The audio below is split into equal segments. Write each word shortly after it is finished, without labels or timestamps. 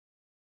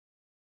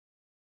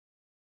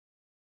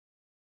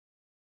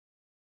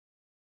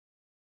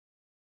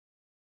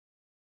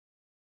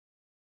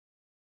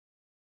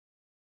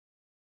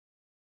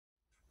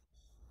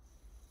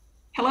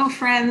Hello,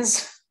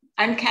 friends.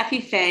 I'm Kathy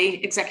Fay,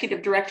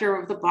 Executive Director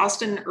of the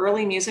Boston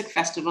Early Music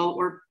Festival,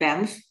 or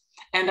BEMF,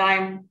 and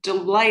I'm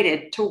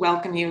delighted to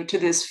welcome you to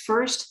this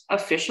first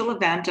official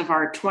event of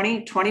our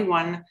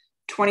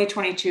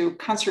 2021-2022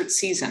 concert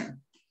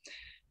season.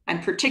 I'm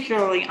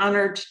particularly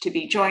honored to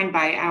be joined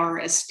by our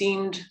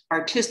esteemed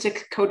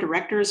artistic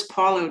co-directors,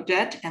 Paul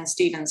Odette and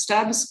Stephen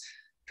Stubbs,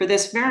 for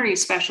this very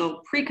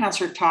special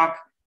pre-concert talk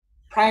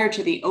prior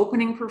to the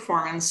opening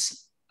performance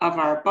of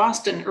our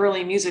Boston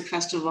Early Music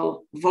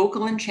Festival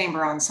Vocal and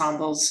Chamber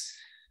Ensembles,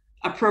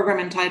 a program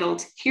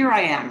entitled Here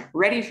I Am,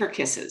 Ready for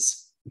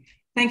Kisses.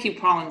 Thank you,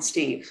 Paul and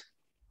Steve.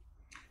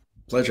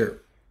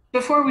 Pleasure.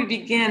 Before we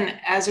begin,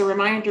 as a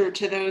reminder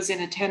to those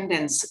in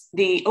attendance,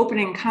 the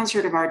opening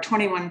concert of our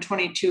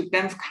 21-22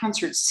 BEMF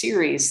concert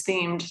series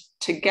themed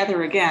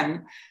Together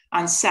Again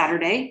on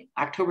Saturday,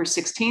 October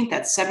 16th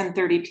at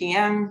 7:30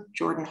 p.m.,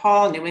 Jordan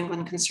Hall, New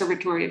England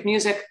Conservatory of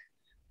Music,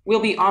 will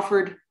be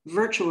offered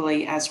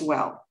virtually as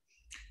well.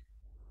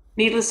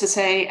 Needless to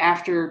say,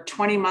 after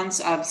 20 months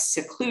of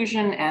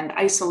seclusion and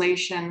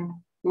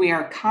isolation, we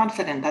are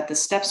confident that the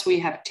steps we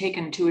have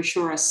taken to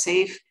assure a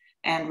safe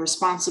and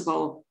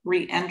responsible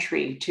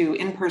re-entry to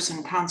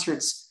in-person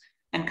concerts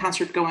and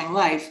concert-going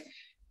life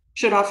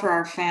should offer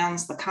our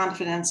fans the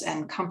confidence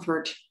and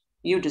comfort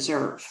you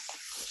deserve.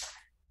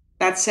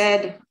 That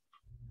said,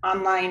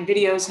 online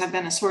videos have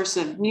been a source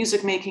of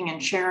music making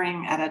and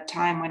sharing at a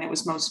time when it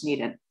was most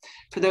needed.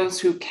 For those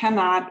who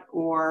cannot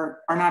or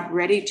are not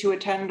ready to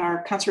attend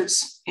our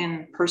concerts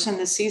in person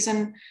this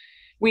season,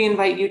 we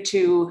invite you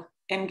to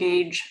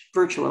engage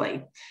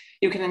virtually.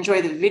 You can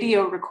enjoy the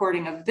video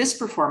recording of this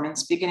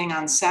performance beginning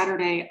on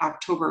Saturday,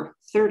 October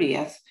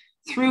 30th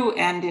through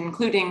and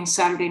including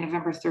Saturday,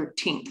 November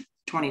 13th,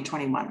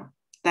 2021.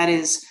 That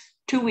is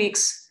 2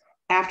 weeks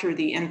after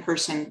the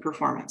in-person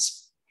performance.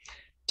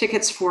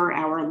 Tickets for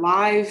our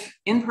live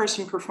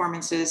in-person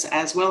performances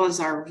as well as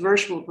our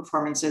virtual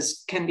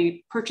performances can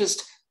be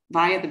purchased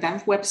via the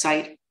BEMF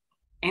website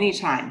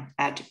anytime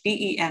at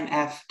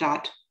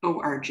BEMF.org.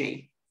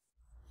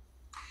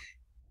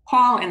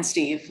 Paul and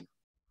Steve,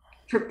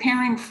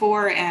 preparing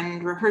for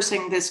and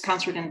rehearsing this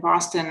concert in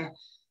Boston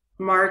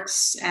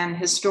marks an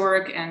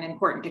historic and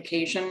important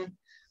occasion,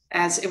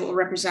 as it will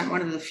represent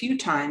one of the few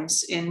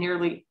times in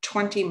nearly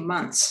 20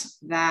 months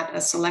that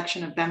a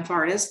selection of BEMF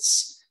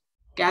artists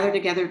gather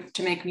together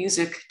to make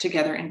music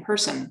together in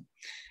person.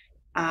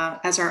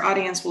 As our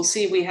audience will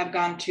see, we have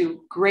gone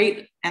to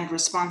great and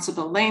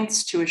responsible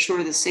lengths to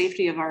assure the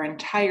safety of our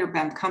entire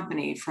BEMF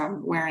company,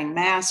 from wearing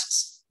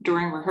masks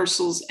during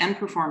rehearsals and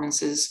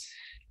performances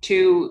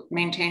to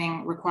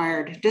maintaining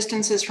required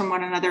distances from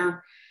one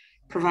another,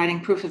 providing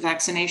proof of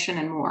vaccination,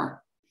 and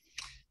more.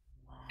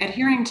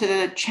 Adhering to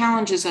the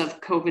challenges of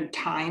COVID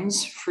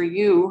times for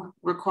you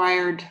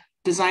required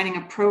designing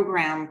a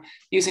program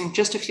using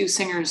just a few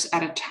singers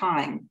at a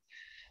time.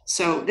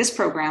 So this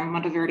program,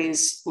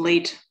 Monteverdi's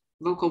late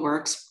vocal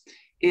works,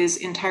 is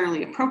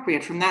entirely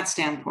appropriate from that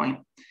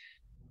standpoint.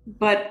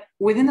 But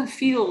within the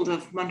field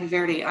of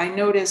Monteverdi, I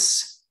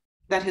notice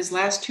that his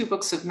last two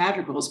books of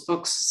madrigals,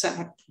 books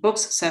 7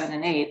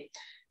 and 8,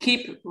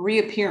 keep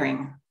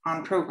reappearing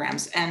on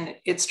programs, and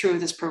it's true of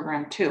this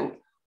program too.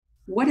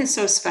 What is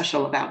so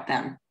special about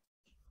them?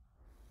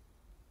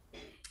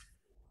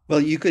 Well,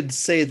 you could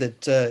say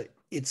that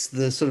it's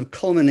the sort of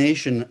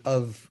culmination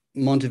of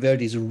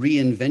Monteverdi's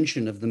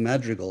reinvention of the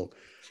madrigal.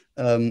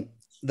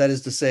 That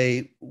is to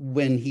say,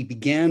 when he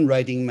began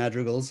writing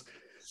madrigals,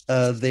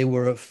 they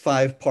were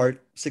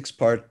 5-part,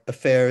 6-part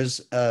affairs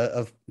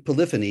of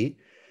polyphony.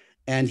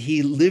 And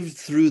he lived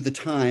through the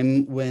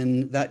time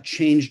when that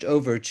changed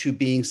over to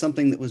being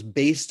something that was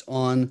based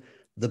on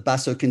the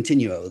basso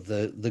continuo,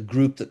 the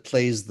group that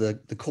plays the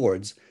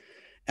chords.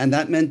 And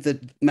that meant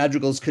that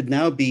madrigals could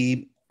now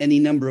be any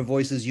number of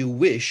voices you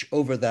wish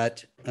over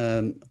that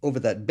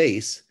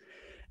bass.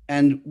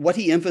 And what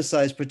he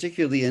emphasized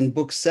particularly in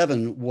book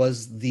 7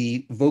 was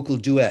the vocal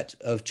duet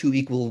of two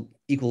equal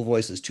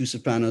voices, 2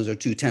 sopranos or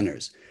 2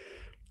 tenors.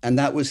 And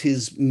that was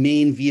his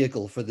main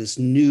vehicle for this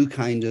new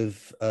kind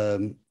of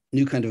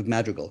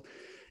madrigal.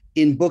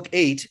 In book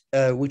 8,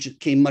 which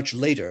came much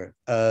later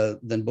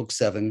than book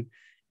 7,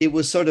 it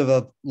was sort of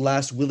a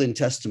last will and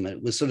testament.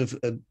 It was sort of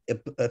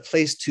a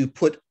place to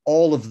put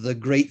all of the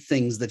great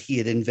things that he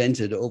had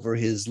invented over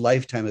his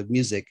lifetime of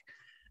music.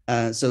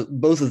 So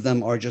both of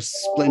them are just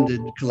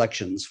splendid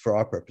collections for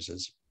our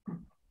purposes.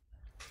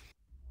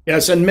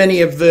 Yes, and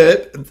many of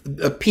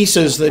the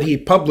pieces that he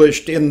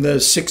published in the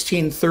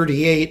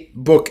 1638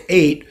 book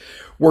 8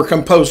 were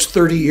composed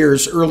 30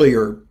 years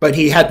earlier, but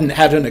he hadn't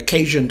had an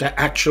occasion to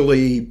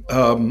actually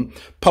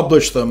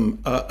publish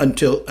them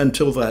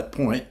until that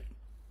point.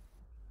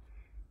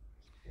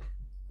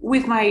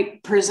 With my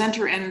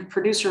presenter and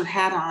producer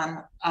hat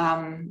on,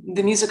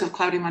 the music of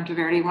Claudio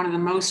Monteverdi, one of the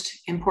most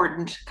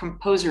important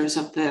composers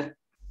of the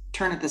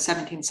turn of the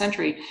 17th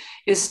century,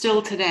 is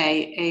still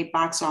today a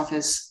box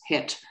office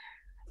hit.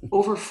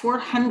 Over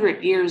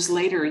 400 years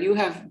later, you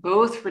have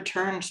both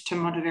returned to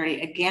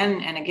Monteverdi again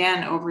and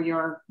again over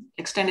your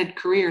extended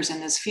careers in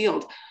this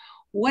field.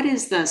 What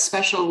is the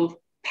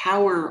special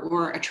power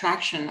or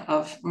attraction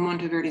of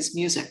Monteverdi's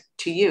music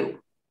to you?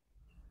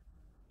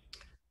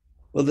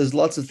 Well, there's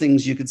lots of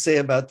things you could say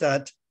about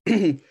that.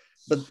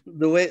 But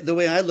the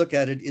way I look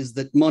at it is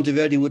that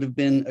Monteverdi would have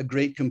been a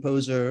great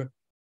composer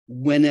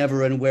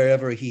whenever and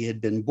wherever he had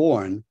been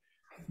born.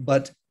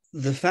 But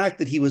the fact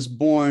that he was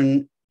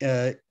born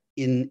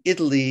in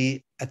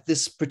Italy at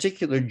this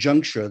particular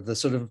juncture, the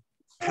sort of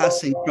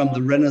passing from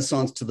the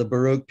Renaissance to the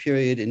Baroque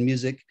period in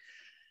music,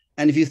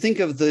 and if you think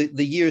of the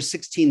year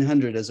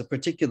 1600 as a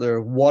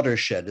particular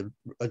watershed,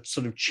 a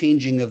sort of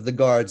changing of the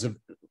guards of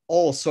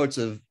all sorts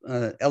of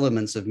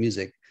elements of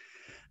music,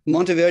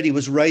 Monteverdi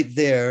was right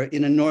there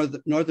in a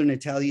northern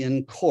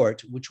Italian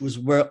court, which was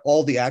where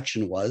all the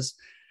action was,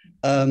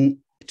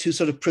 to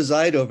sort of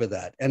preside over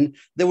that. And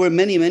there were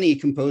many, many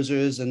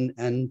composers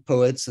and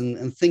poets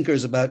and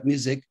thinkers about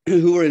music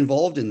who were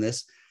involved in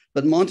this.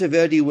 But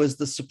Monteverdi was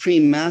the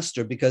supreme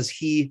master because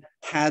he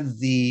had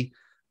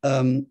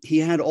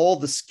all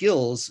the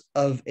skills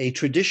of a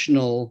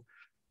traditional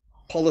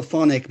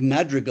polyphonic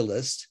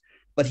madrigalist,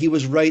 but he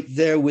was right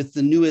there with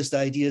the newest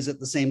ideas at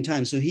the same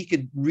time. So he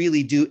could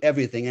really do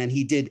everything, and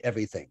he did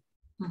everything.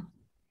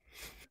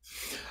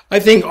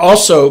 I think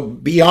also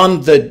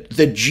beyond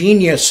the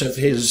genius of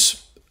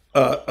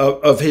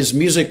his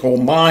musical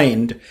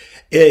mind,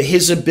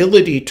 his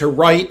ability to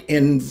write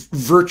in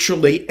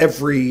virtually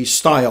every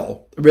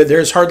style.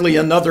 There's hardly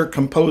another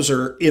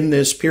composer in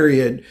this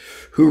period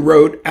who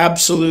wrote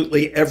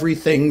absolutely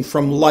everything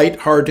from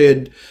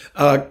lighthearted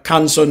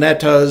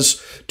canzonettas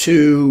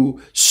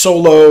to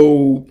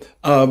solo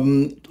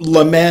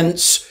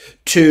laments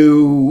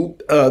to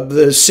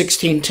the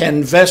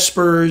 1610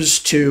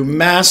 Vespers, to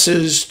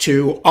masses,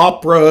 to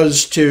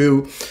operas,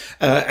 to,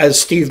 as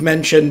Steve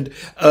mentioned,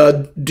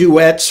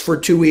 duets for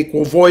two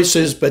equal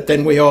voices, but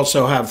then we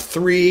also have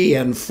 3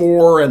 and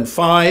 4 and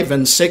 5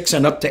 and 6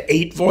 and up to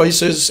 8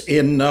 voices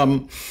in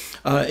the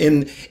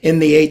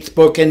 8th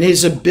book. And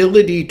his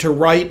ability to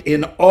write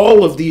in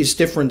all of these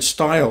different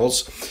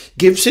styles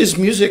gives his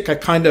music a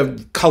kind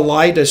of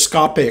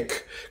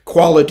kaleidoscopic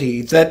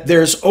quality, that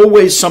there's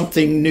always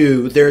something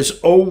new, there's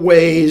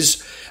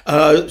always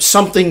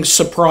something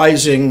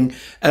surprising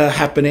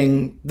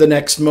happening the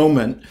next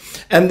moment.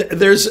 And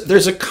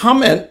there's a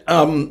comment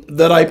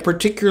that I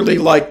particularly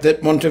like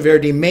that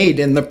Monteverdi made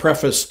in the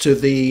preface to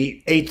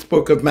the 8th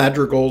book of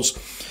madrigals,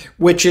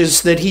 which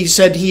is that he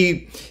said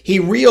he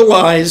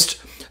realized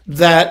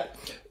that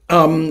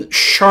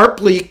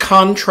sharply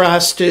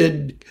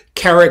contrasted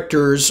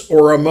characters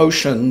or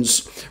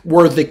emotions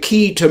were the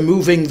key to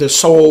moving the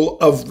soul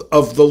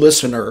of the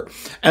listener.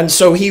 And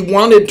so he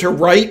wanted to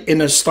write in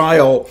a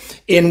style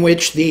in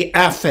which the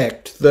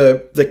affect,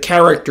 the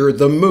character,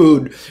 the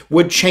mood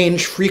would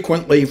change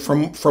frequently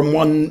from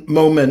one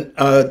moment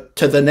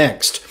to the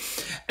next.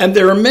 And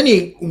there are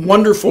many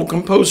wonderful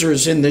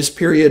composers in this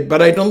period,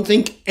 but I don't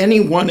think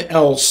anyone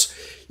else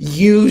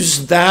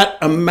used that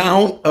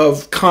amount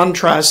of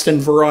contrast and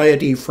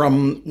variety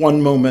from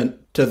one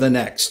moment to the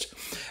next.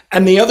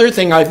 And the other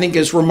thing I think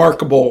is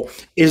remarkable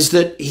is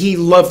that he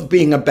loved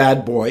being a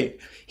bad boy.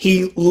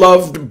 He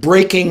loved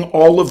breaking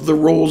all of the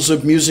rules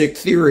of music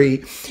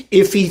theory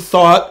if he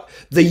thought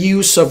the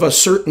use of a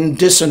certain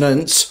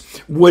dissonance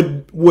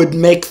would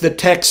make the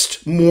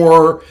text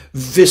more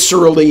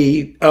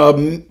viscerally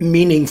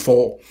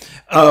meaningful.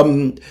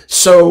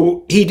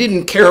 So he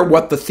didn't care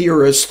what the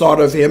theorists thought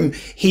of him.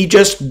 He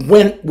just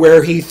went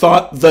where he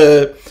thought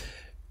the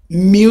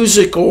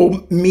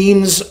musical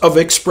means of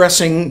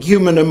expressing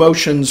human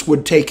emotions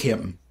would take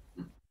him.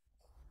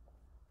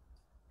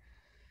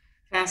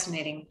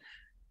 Fascinating.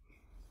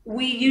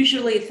 We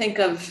usually think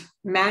of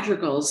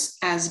madrigals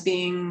as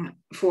being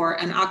for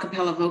an a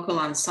cappella vocal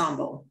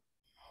ensemble.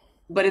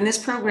 But in this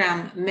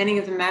program, many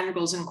of the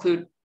madrigals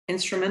include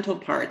instrumental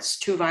parts,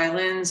 2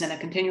 violins and a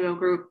continuo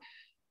group.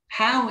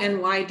 How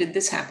and why did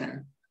this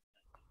happen?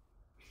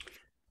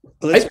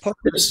 Well,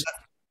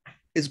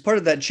 it's part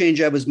of that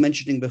change I was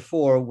mentioning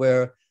before,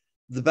 where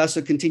the basso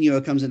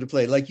continuo comes into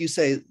play. Like you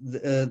say,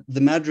 the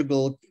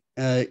madrigal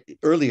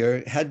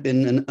earlier had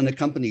been an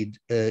unaccompanied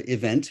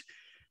event,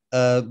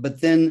 but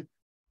then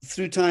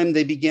through time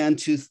they began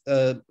to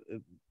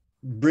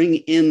bring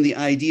in the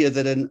idea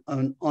that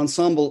an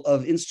ensemble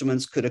of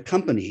instruments could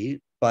accompany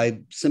by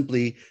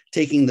simply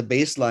taking the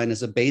bass line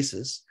as a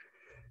basis.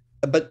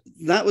 But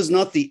that was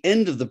not the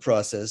end of the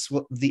process.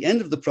 The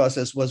end of the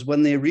process was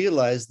when they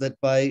realized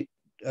that by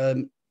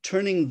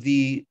turning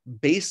the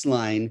bass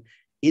line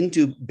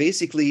into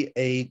basically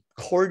a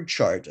chord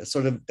chart, a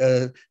sort of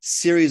a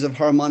series of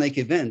harmonic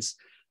events,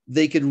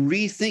 they could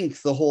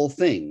rethink the whole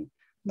thing.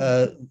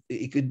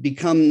 It could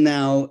become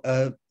now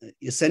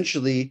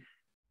essentially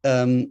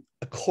a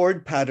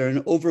chord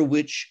pattern over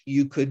which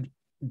you could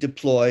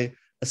deploy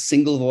a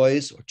single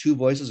voice or 2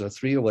 voices or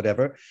 3 or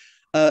whatever.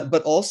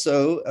 But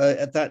also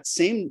at that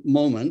same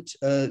moment,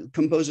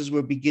 composers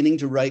were beginning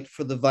to write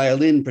for the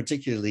violin,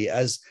 particularly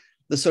as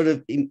the sort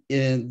of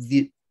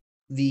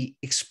the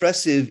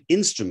expressive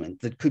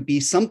instrument that could be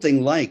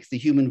something like the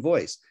human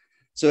voice.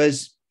 So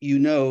as you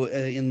know,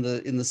 in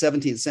the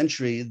 17th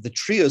century, the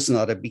trio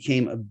sonata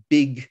became a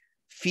big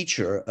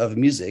feature of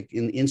music,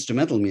 in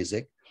instrumental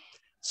music.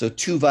 So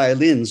 2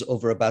 violins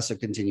over a basso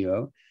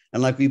continuo.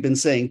 And like we've been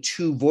saying,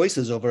 2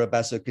 voices over a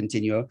basso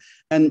continuo.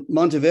 And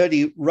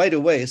Monteverdi right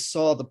away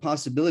saw the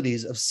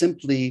possibilities of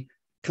simply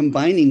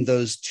combining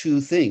those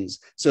 2 things.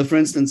 So for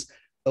instance,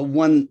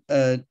 one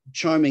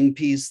charming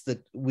piece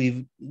that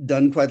we've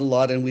done quite a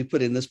lot and we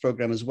put in this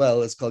program as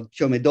well, it's called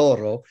Chiome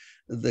d'Oro,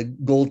 the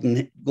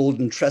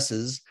golden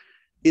tresses,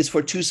 is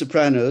for 2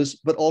 sopranos,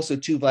 but also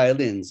 2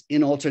 violins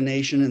in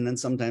alternation and then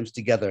sometimes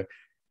together.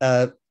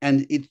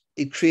 And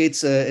it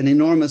creates an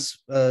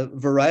enormous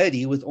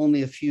variety with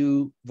only a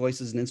few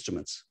voices and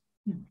instruments.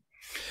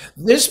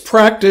 This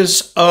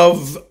practice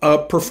of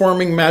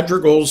performing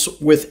madrigals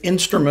with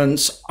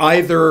instruments,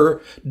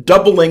 either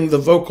doubling the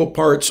vocal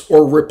parts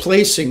or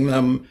replacing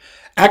them,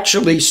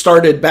 actually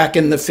started back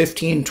in the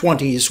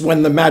 1520s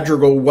when the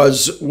madrigal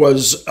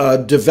was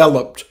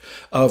developed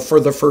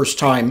for the first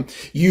time.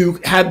 You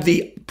had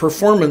the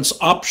performance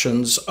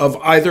options of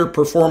either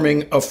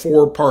performing a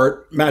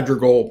 4-part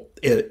madrigal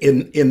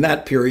in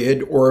that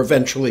period, or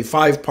eventually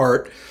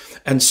 5-part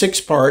and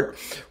 6-part,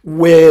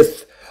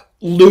 with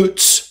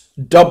lutes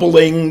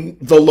doubling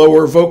the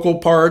lower vocal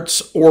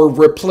parts or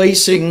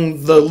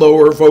replacing the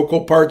lower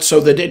vocal parts so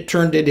that it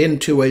turned it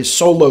into a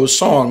solo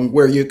song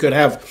where you could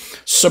have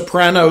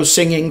soprano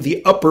singing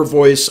the upper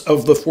voice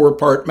of the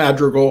 4-part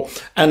madrigal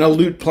and a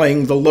lute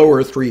playing the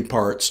lower 3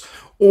 parts.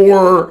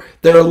 Or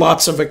there are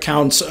lots of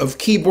accounts of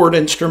keyboard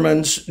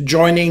instruments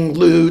joining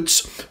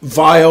lutes,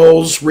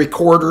 viols,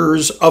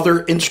 recorders,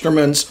 other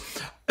instruments,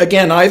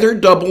 again, either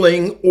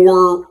doubling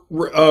or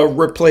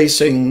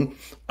replacing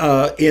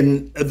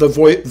in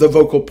the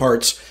vocal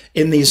parts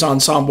in these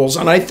ensembles.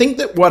 And I think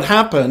that what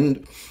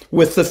happened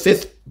with the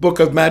 5th book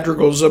of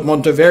madrigals of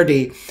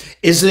Monteverdi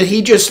is that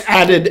he just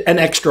added an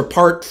extra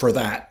part for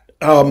that.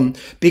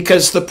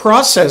 Because the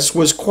process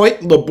was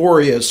quite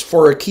laborious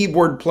for a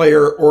keyboard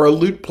player or a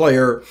lute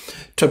player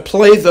to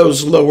play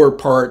those lower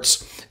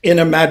parts in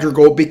a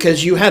madrigal,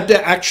 because you had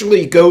to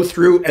actually go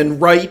through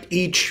and write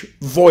each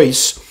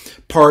voice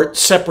part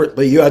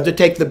separately. You had to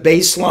take the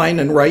bass line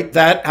and write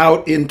that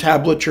out in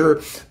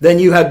tablature. Then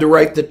you had to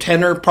write the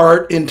tenor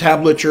part in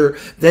tablature.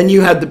 Then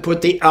you had to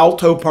put the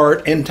alto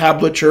part in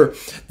tablature.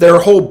 There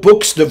are whole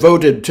books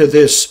devoted to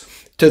this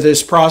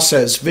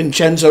process.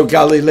 Vincenzo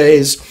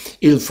Galilei's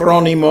Il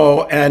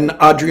Fronimo and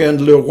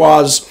Adrien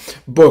Leroy's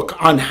book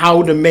on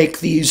how to make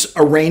these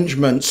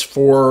arrangements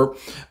for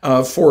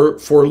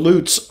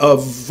lutes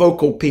of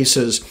vocal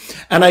pieces.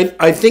 And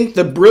I think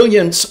the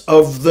brilliance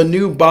of the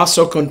new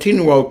basso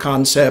continuo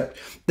concept,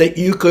 that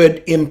you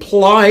could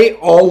imply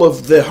all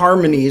of the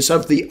harmonies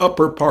of the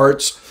upper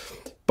parts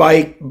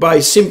by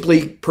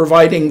simply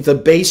providing the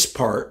bass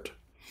part.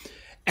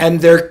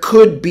 And there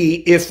could be,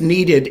 if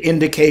needed,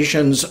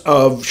 indications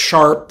of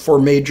sharp for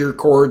major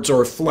chords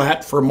or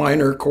flat for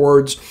minor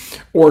chords,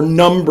 or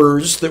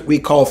numbers that we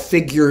call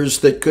figures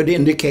that could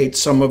indicate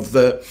some of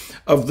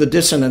the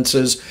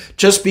dissonances.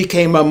 Just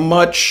became a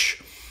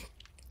much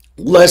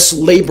less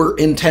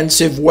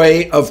labor-intensive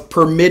way of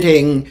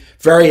permitting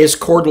various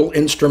chordal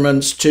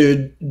instruments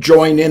to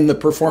join in the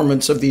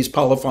performance of these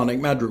polyphonic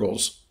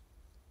madrigals.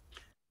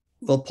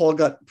 Well, Paul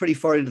got pretty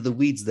far into the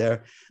weeds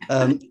there.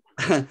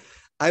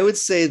 I would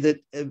say that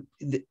at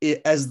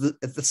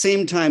the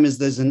same time as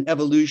there's an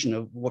evolution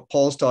of what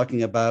Paul's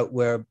talking about,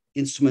 where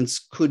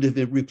instruments could have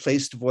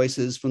replaced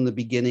voices from the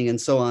beginning and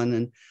so on,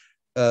 and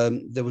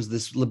there was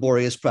this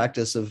laborious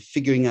practice of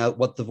figuring out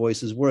what the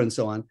voices were and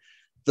so on.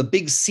 The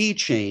big sea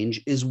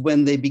change is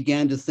when they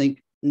began to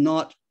think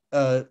not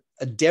a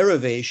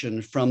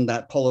derivation from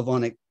that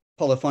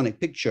polyphonic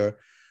picture,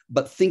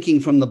 but thinking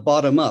from the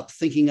bottom up,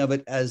 thinking of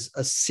it as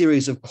a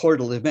series of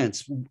chordal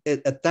events.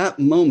 At that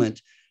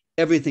moment,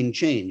 everything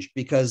changed,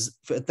 because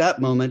at that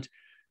moment,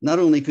 not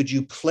only could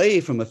you play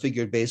from a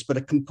figured bass, but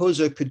a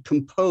composer could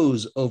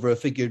compose over a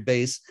figured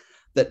bass.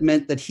 That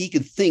meant that he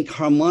could think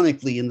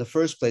harmonically in the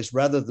first place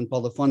rather than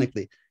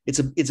polyphonically. It's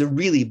a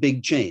really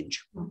big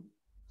change.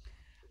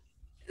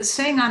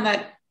 Staying on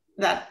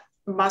that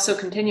basso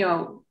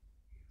continuo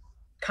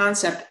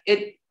concept,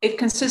 it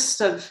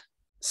consists of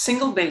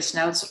single bass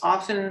notes,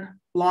 often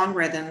long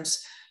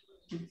rhythms,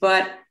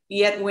 but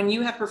yet when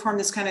you have performed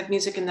this kind of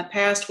music in the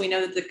past, we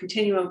know that the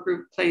continuo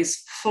group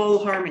plays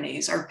full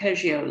harmonies,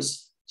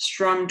 arpeggios,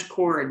 strummed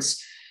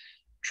chords,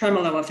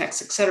 tremolo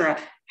effects, etc.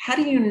 How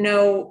do you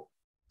know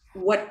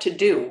what to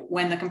do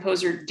when the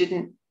composer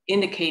didn't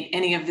indicate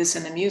any of this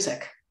in the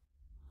music?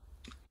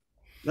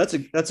 That's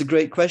a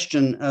great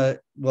question.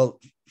 Well,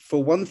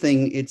 for one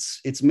thing,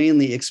 it's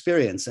mainly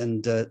experience.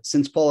 And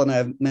since Paul and I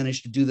have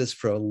managed to do this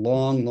for a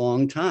long,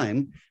 long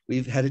time,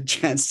 we've had a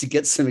chance to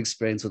get some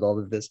experience with all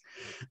of this.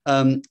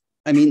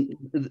 I mean,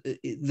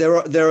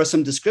 there are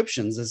some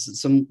descriptions. There's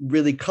some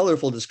really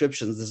colorful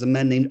descriptions. There's a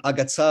man named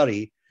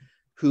Agazzari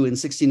who in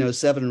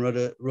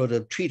 1607 wrote a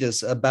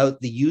treatise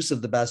about the use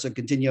of the basso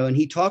continuo, and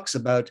he talks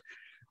about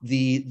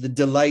the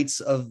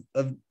delights of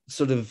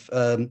sort of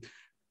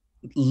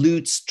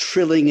lutes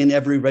trilling in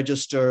every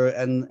register,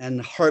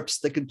 and harps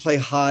that could play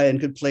high and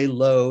could play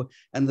low,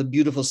 and the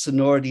beautiful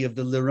sonority of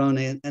the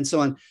lirone, and so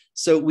on.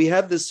 So we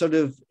have this sort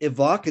of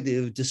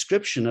evocative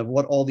description of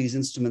what all these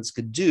instruments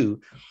could do.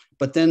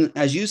 But then,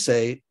 as you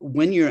say,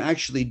 when you're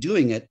actually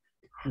doing it,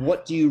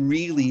 what do you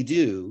really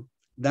do?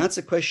 That's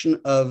a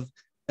question of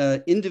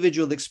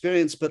individual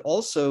experience, but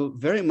also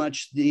very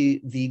much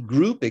the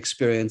group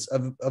experience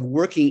of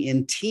working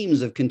in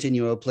teams of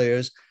continuo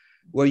players,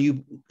 where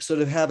you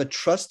sort of have a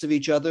trust of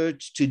each other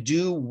to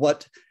do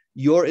what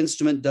your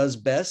instrument does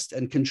best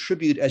and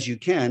contribute as you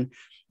can.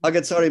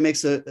 Agazzari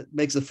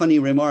makes a funny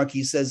remark.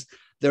 He says,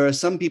 there are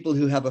some people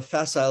who have a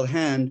facile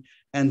hand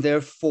and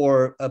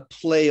therefore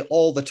play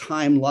all the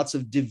time, lots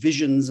of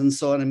divisions and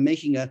so on, and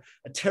making a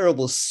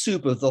terrible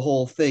soup of the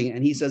whole thing.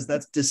 And he says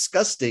that's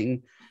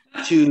disgusting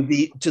to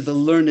the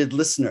learned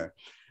listener.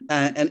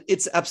 And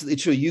it's absolutely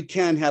true. You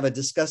can have a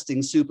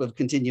disgusting soup of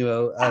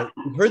continuo.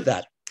 You've heard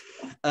that.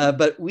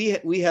 But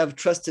we have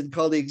trusted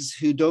colleagues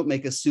who don't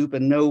make a soup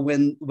and know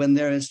when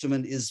their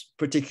instrument is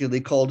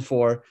particularly called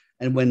for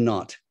and when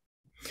not.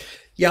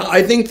 Yeah,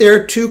 I think there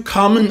are two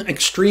common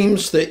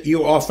extremes that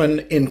you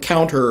often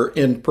encounter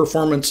in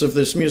performance of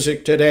this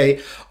music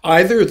today.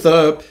 Either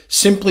the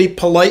simply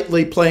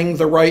politely playing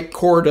the right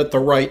chord at the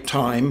right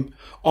time,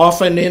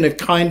 often in a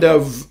kind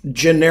of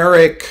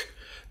generic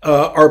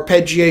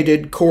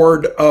arpeggiated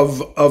chord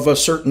of a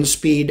certain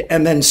speed,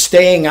 and then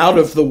staying out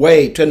of the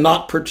way to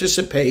not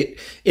participate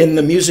in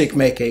the music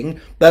making.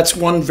 That's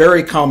one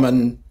very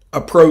common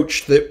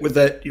approach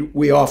that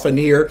we often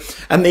hear.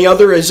 And the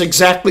other is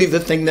exactly the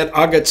thing that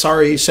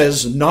Agazzari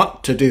says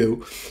not to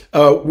do.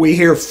 We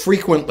hear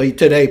frequently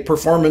today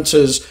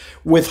performances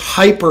with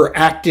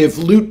hyperactive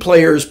lute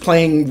players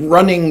playing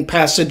running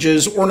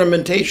passages,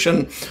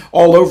 ornamentation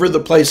all over the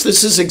place.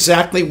 This is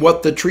exactly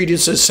what the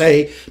treatises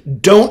say.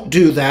 Don't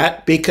do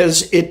that,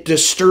 because it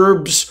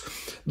disturbs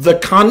the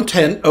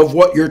content of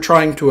what you're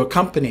trying to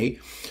accompany.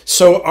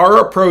 So our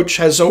approach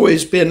has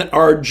always been,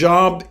 our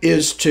job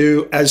is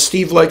to, as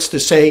Steve likes to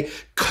say,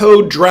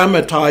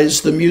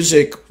 co-dramatize the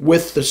music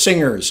with the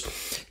singers.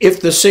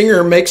 If the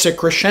singer makes a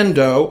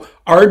crescendo,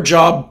 our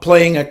job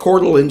playing a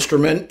chordal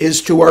instrument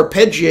is to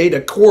arpeggiate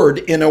a chord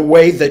in a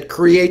way that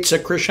creates a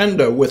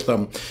crescendo with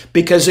them.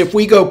 Because if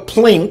we go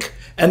plink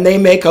and they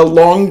make a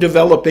long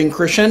developing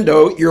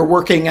crescendo, you're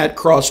working at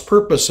cross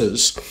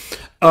purposes.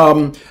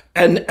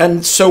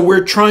 And so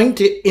we're trying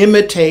to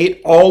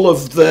imitate all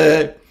of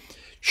the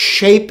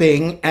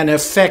shaping and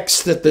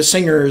effects that the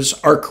singers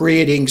are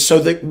creating, so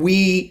that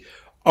we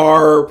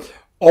are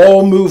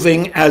all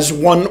moving as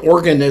one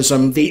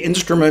organism, the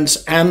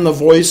instruments and the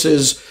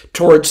voices,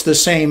 towards the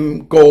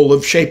same goal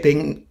of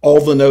shaping all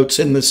the notes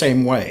in the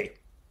same way.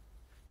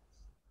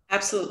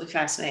 Absolutely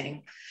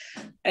fascinating.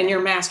 And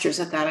you're masters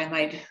at that, I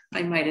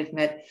might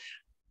admit.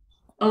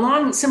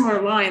 Along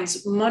similar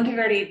lines,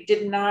 Monteverdi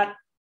did not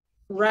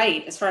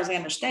write, as far as I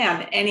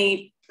understand,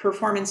 any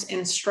performance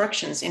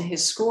instructions in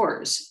his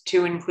scores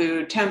to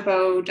include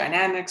tempo,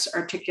 dynamics,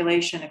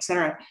 articulation,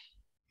 etc.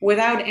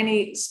 Without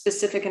any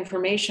specific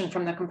information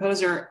from the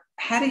composer,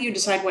 how do you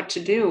decide what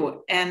to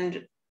do?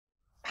 And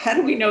how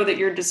do we know that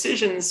your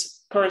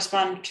decisions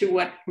correspond to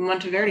what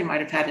Monteverdi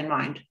might have had in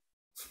mind?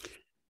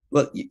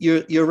 Well,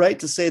 you're right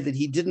to say that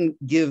he didn't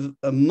give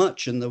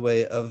much in the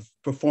way of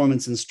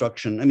performance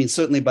instruction. I mean,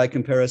 certainly by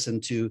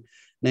comparison to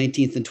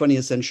 19th and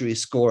 20th century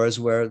scores,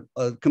 where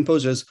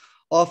composers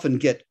often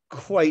get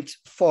quite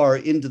far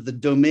into the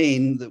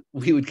domain that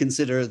we would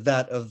consider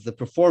that of the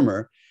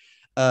performer.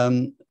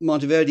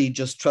 Monteverdi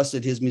just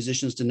trusted his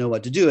musicians to know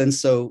what to do. And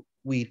so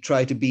we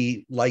try to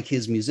be like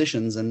his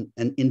musicians and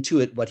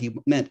intuit what he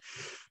meant.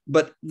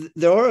 But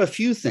there are a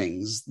few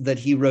things that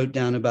he wrote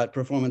down about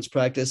performance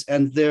practice,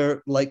 and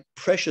they're like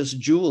precious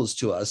jewels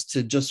to us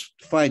to just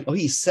find, oh,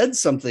 he said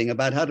something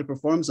about how to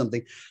perform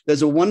something.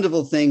 There's a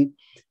wonderful thing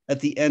at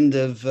the end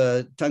of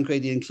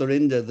Tancredi and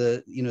Clorinda,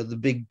 the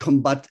big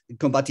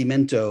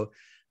combattimento,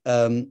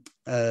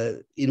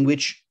 in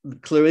which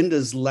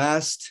Clorinda's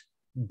last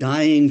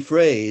dying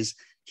phrase,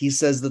 he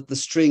says that the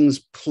strings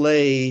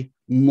play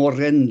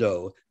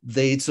morendo.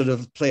 They sort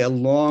of play a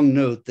long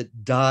note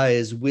that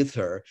dies with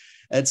her.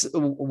 It's a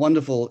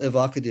wonderful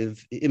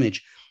evocative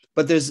image.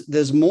 But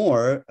there's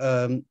more,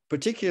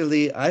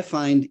 particularly I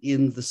find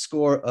in the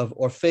score of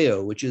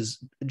Orfeo, which is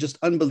just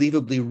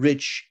unbelievably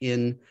rich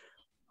in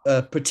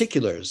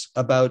particulars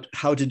about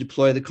how to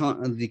deploy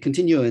the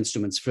continuo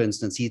instruments. For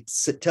instance, he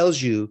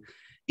tells you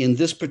in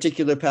this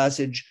particular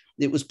passage,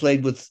 it was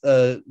played with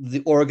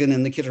the organ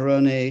and the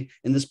chitarrone.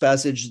 In this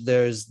passage,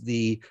 there's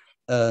the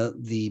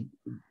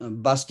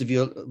bass de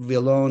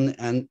violon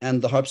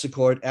and the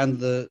harpsichord and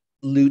the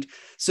lute.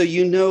 So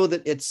you know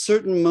that at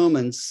certain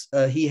moments,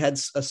 he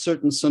had a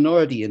certain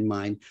sonority in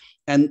mind.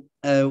 And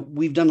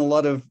we've done a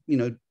lot of,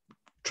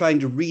 trying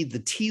to read the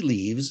tea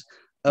leaves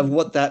of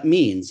what that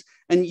means.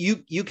 And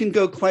you can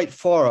go quite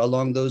far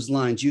along those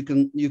lines. You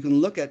can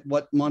look at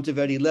what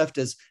Monteverdi left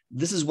as,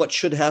 this is what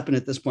should happen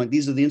at this point.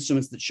 These are the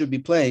instruments that should be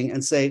playing,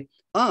 and say,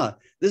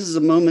 this is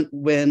a moment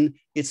when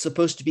it's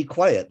supposed to be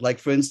quiet. Like,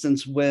 for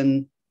instance,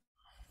 when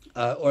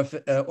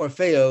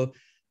Orfeo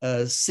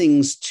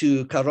sings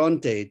to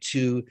Caronte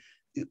to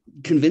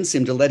convince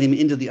him to let him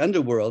into the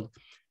underworld.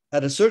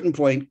 At a certain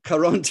point,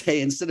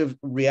 Caronte, instead of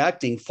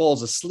reacting,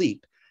 falls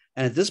asleep.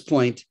 And at this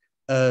point,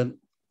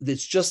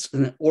 it's just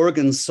an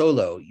organ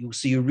solo.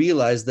 So you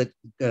realize that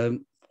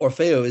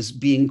Orfeo is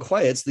being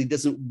quiet so he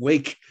doesn't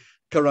wake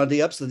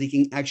Caronte up so that he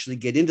can actually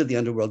get into the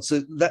underworld.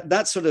 So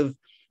that sort of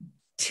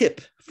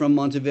tip from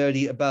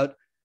Monteverdi about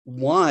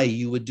why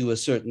you would do a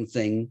certain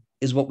thing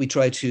is what we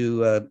try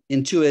to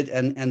intuit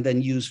and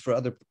then use for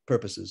other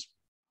purposes.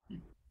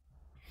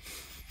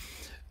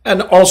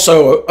 And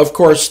also, of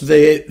course,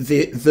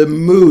 the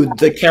mood,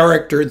 the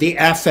character, the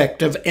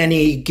affect of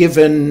any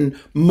given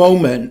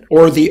moment,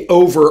 or the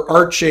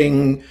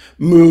overarching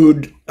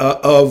mood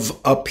of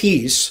a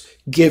piece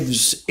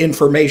gives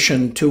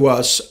information to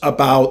us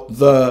about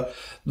the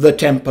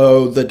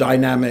tempo, the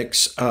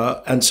dynamics,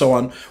 and so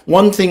on.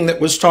 One thing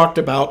that was talked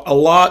about a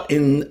lot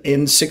in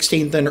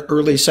 16th and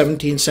early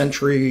 17th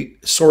century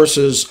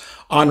sources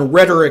on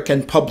rhetoric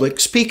and public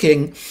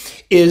speaking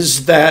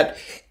is that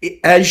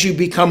as you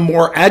become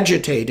more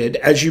agitated,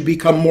 as you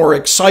become more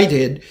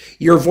excited,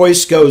 your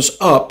voice goes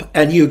up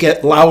and you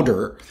get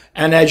louder.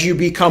 And as you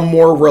become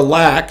more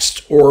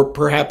relaxed or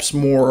perhaps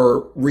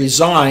more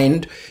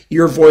resigned,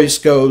 your voice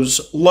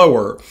goes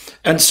lower.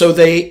 And so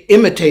they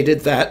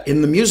imitated that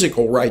in the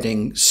musical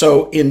writing.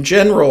 So in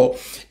general,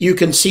 you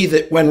can see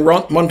that when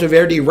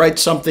Monteverdi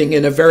writes something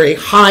in a very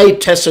high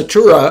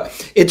tessitura,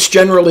 it's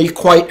generally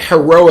quite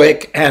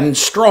heroic and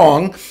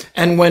strong.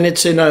 And when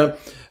it's in a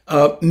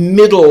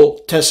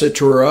middle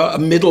tessitura, a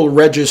middle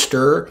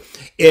register,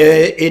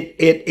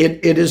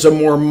 it is a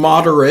more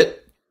moderate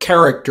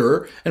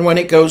character, and when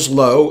it goes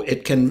low,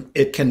 it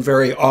can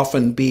very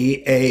often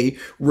be a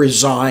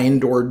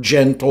resigned or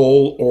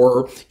gentle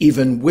or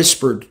even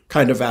whispered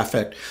kind of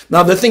affect.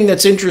 Now, the thing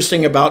that's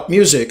interesting about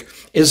music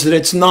is that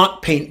it's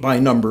not paint by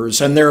numbers,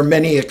 and there are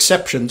many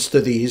exceptions to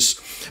these.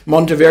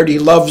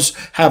 Monteverdi loves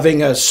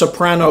having a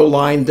soprano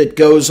line that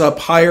goes up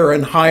higher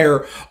and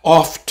higher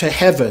off to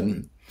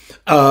heaven.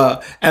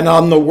 And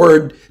on the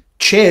word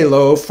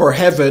cielo for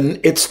heaven,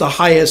 it's the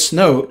highest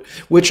note,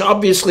 which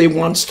obviously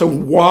wants to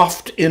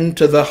waft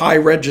into the high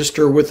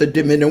register with a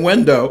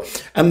diminuendo.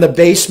 And the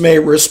bass may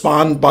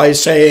respond by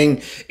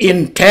saying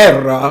in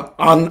terra,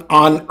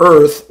 on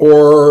earth,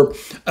 or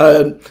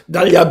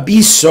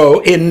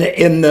dall'abisso,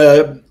 in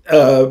the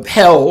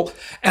hell.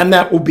 And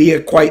that will be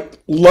a quite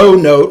low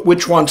note,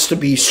 which wants to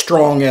be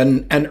strong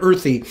and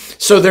earthy.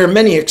 So there are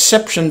many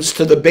exceptions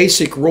to the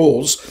basic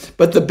rules,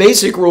 but the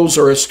basic rules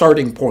are a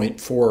starting point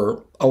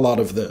for a lot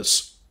of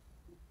this.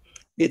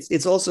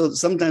 It's also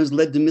sometimes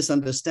led to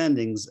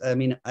misunderstandings. I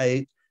mean,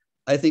 I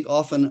think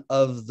often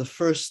of the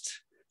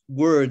first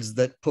words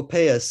that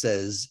Popea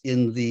says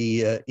in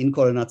the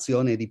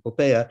Incoronazione di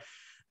Popea.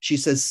 She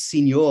says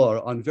signor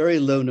on very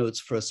low notes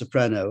for a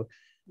soprano.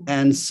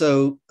 And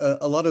so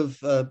a lot of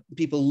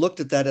people looked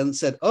at that and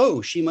said,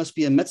 oh, she must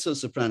be a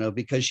mezzo-soprano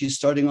because she's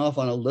starting off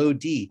on a low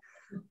D.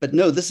 But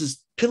no, this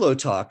is pillow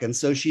talk. And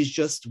so she's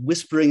just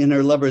whispering in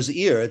her lover's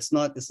ear. It's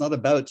not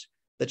about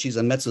that she's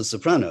a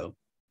mezzo-soprano.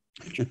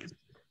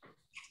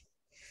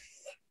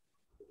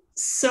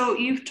 So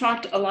you've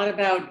talked a lot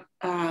about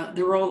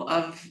the role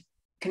of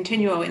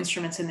continuo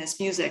instruments in this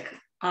music,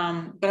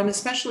 but I'm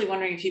especially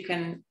wondering if you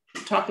can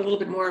talk a little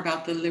bit more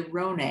about the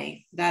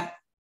lirone, that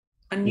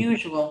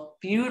unusual,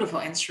 beautiful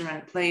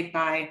instrument played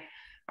by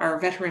our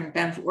veteran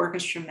BEMF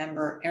orchestra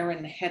member,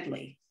 Aaron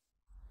Headley.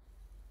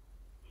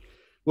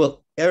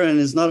 Well, Aaron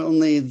is not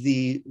only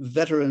the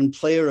veteran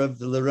player of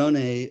the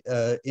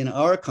lirone in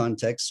our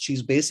context,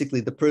 she's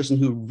basically the person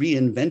who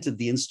reinvented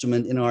the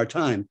instrument in our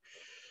time.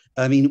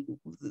 I mean,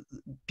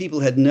 people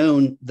had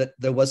known that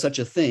there was such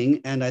a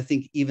thing, and I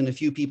think even a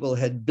few people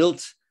had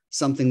built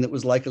something that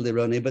was like a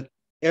lirone, but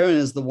Aaron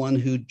is the one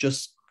who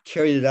just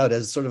carried it out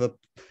as sort of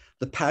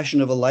the passion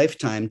of a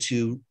lifetime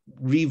to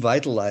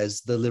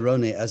revitalize the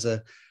lirone as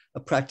a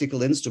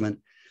practical instrument.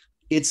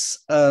 It's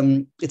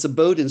a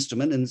bowed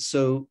instrument, and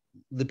so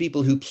the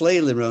people who play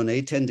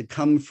lirone tend to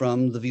come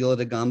from the viola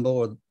da gamba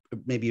or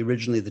maybe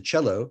originally the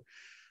cello.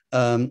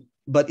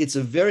 But it's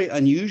a very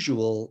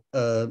unusual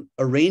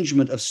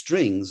arrangement of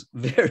strings,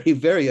 very,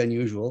 very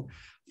unusual.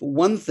 For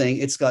one thing,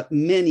 it's got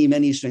many,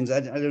 many strings.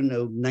 I don't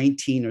know,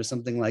 19 or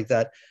something like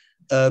that.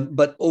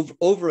 But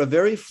over a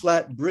very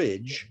flat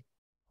bridge,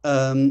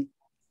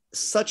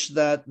 such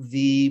that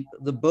the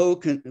bow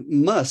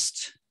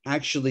must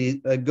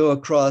actually go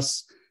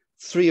across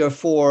 3 or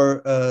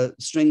 4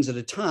 strings at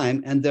a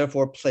time, and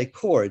therefore play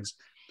chords.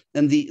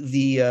 And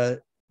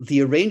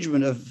the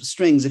arrangement of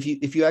strings,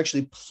 if you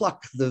actually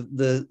pluck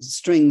the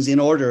strings in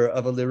order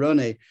of a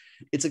lirone,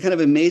 it's a kind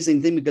of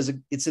amazing thing because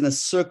it's in a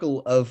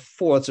circle of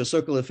fourths or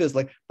circle of fifths,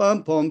 like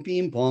bum pom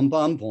pim pom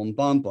bum pom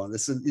bum pom.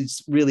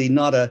 It's really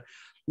not a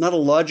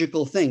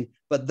logical thing,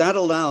 but that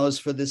allows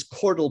for this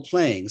chordal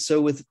playing.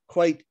 So with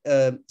quite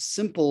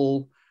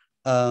simple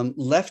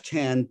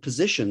left-hand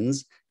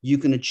positions, you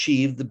can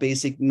achieve the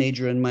basic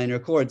major and minor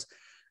chords.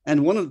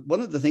 And one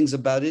of the things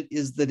about it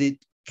is that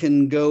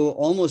can go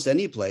almost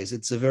any place.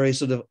 It's a very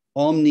sort of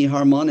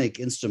omni-harmonic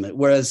instrument,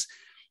 whereas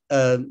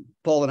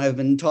Paul and I have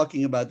been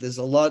talking about this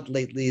a lot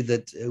lately,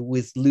 that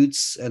with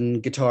lutes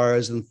and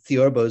guitars and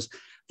theorbos,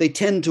 they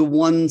tend to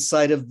one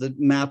side of the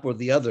map or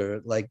the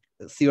other. Like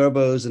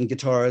theorbos and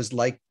guitars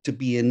like to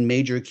be in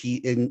major key,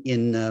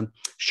 in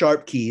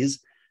sharp keys.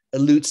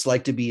 Lutes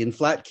like to be in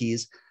flat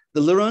keys.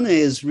 The Lirone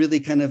is really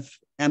kind of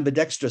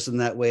ambidextrous in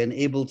that way and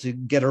able to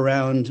get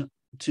around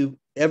to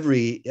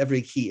every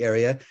key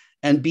area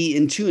and be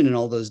in tune in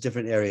all those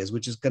different areas,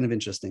 which is kind of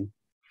interesting.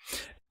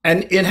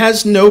 And it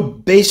has no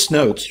bass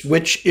notes,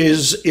 which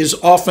is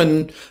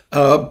often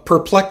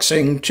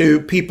perplexing to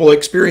people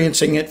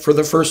experiencing it for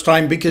the first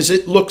time, because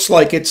it looks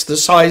like it's the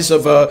size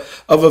of a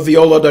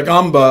viola da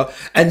gamba,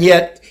 and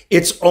yet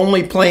it's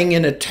only playing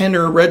in a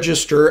tenor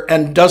register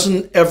and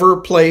doesn't ever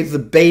play the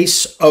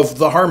bass of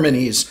the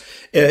harmonies.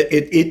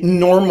 It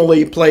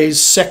normally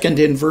plays second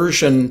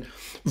inversion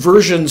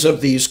versions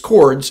of these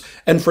chords,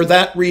 and for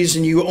that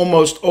reason you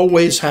almost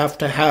always have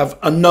to have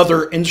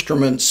another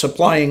instrument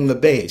supplying the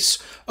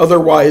bass.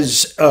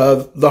 Otherwise,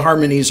 the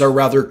harmonies are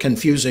rather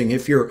confusing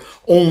if you're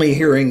only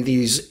hearing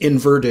these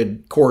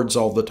inverted chords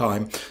all the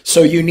time.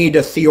 So you need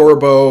a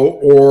theorbo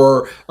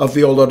or a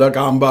viola da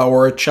gamba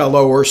or a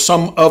cello or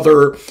some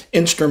other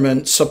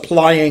instrument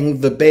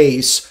supplying the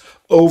bass,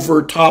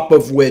 over top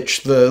of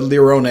which the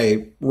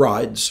Lirone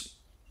rides.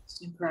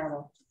 It's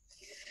incredible.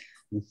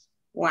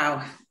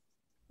 Wow.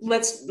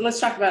 Let's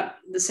talk about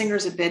the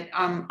singers a bit.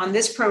 On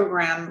this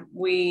program,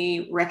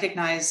 we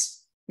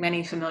recognize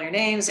many familiar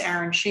names: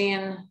 Aaron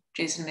Sheehan,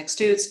 Jason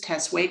McStutes,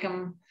 Tess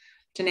Wakeham,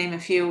 to name a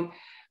few.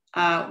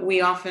 We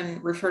often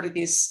refer to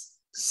these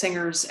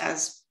singers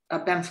as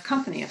a BEMF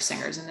company of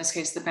singers, in this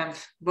case, the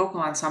BEMF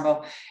Vocal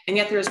Ensemble. And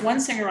yet there's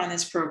one singer on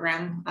this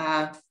program,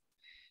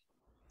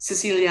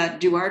 Cecilia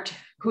Duarte,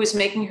 who is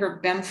making her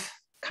BEMF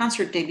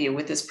concert debut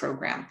with this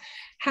program.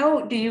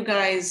 How do you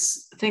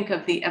guys think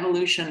of the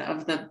evolution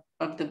of the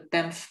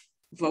BEMF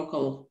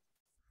vocal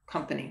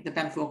company, the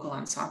BEMF Vocal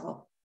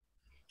Ensemble?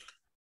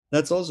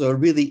 That's also a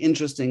really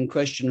interesting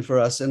question for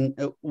us. And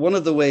one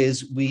of the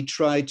ways we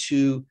try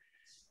to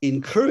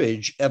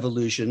encourage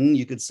evolution,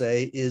 you could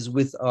say, is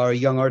with our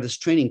young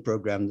artist training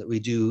program that we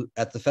do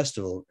at the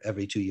festival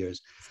every 2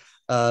 years.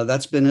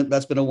 That's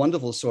been a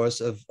wonderful source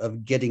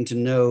of getting to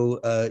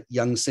know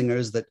young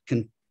singers that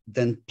can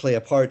then play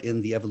a part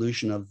in the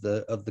evolution of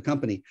the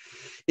company.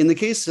 In the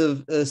case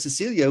of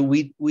Cecilia,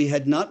 we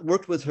had not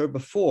worked with her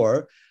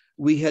before.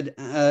 We had,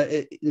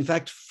 in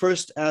fact,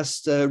 first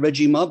asked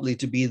Reggie Mobley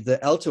to be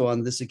the alto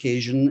on this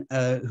occasion,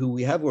 who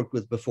we have worked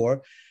with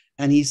before.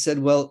 And he said,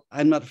 well,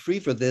 I'm not free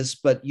for this,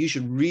 but you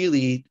should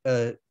really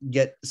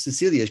get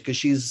Cecilia because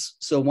she's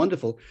so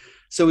wonderful.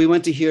 So we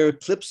went to hear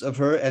clips of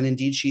her, and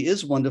indeed she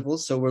is wonderful.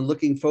 So we're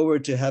looking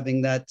forward to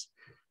having that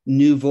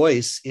new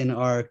voice in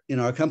our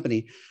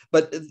company.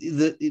 But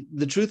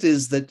the truth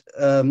is that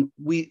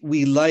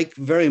we like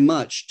very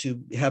much to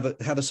have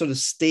a sort of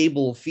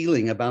stable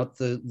feeling about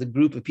the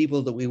group of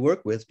people that we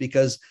work with,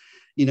 because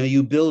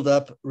you build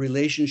up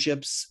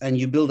relationships and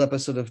you build up a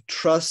sort of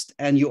trust,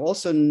 and you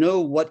also know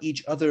what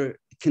each other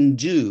can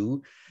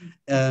do.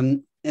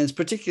 And it's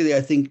particularly,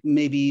 I think,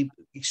 maybe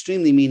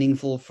extremely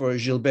meaningful for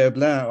Gilbert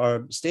Blin,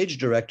 our stage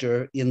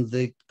director, in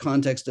the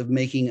context of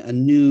making a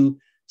new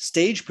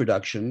stage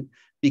production,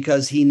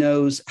 because he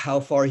knows how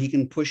far he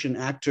can push an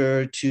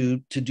actor to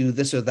do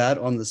this or that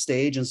on the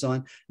stage and so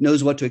on,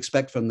 knows what to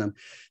expect from them.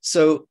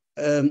 So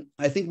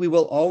I think we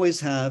will always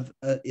have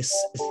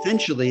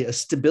essentially a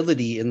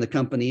stability in the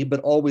company, but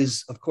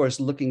always, of course,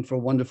 looking for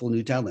wonderful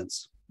new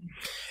talents.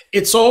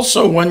 It's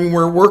also, when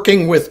we're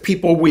working with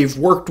people we've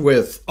worked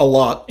with a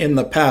lot in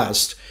the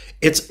past,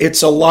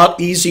 it's a lot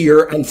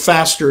easier and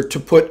faster to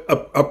put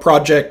a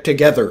project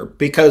together,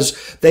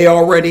 because they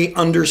already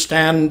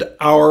understand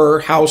our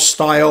house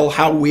style,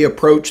 how we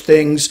approach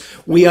things.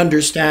 We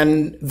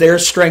understand their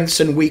strengths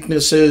and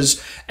weaknesses,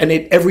 and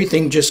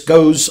everything just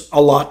goes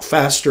a lot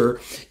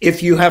faster.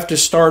 If you have to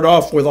start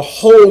off with a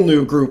whole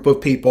new group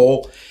of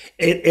people,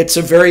 it's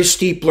a very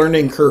steep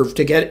learning curve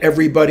to get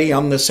everybody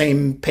on the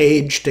same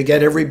page, to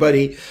get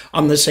everybody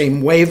on the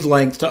same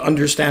wavelength, to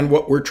understand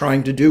what we're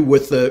trying to do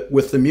with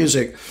the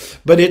music.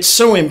 But it's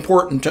so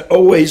important to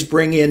always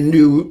bring in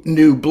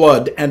new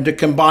blood, and to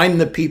combine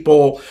the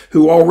people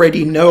who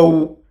already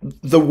know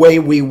the way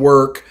we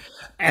work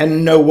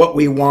and know what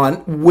we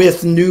want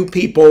with new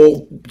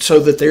people, so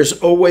that there's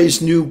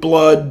always new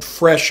blood,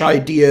 fresh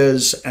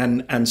ideas,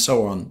 and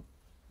so on.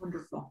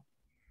 Wonderful.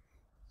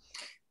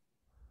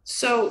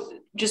 So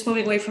just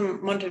moving away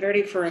from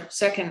Monteverdi for a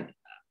second,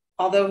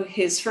 although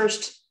his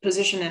first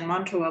position in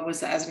Mantua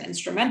was as an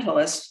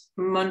instrumentalist,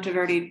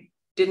 Monteverdi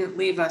didn't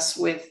leave us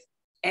with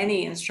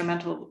any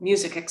instrumental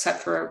music except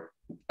for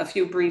a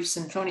few brief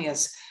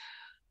sinfonias.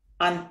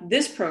 On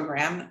this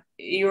program,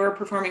 you're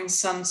performing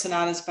some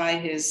sonatas by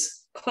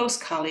his close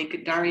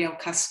colleague, Dario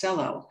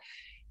Castello.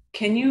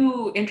 Can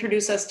you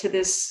introduce us to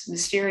this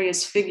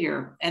mysterious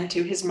figure and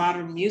to his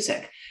modern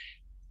music?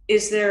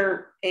 is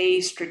there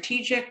a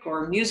strategic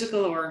or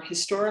musical or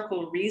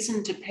historical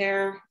reason to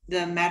pair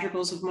the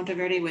madrigals of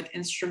Monteverdi with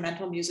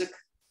instrumental music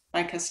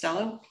by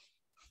Costello?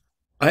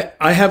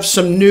 I have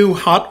some new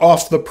hot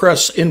off the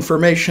press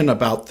information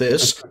about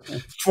this.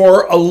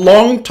 For a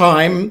long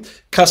time,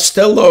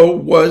 Costello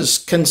was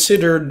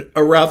considered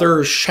a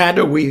rather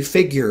shadowy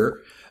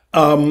figure.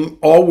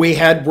 All we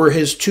had were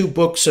his 2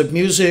 books of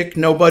music.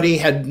 Nobody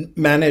had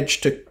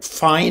managed to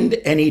find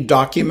any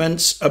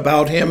documents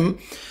about him.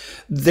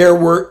 There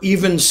were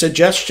even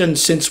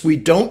suggestions, since we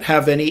don't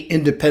have any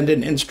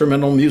independent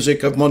instrumental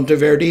music of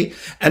Monteverdi,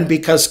 and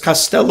because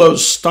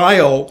Costello's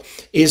style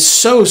is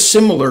so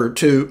similar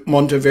to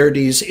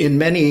Monteverdi's in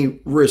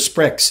many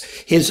respects,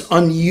 his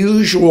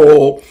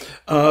unusual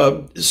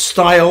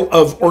style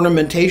of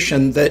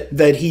ornamentation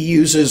that he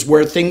uses,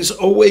 where things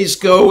always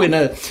go in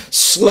a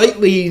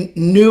slightly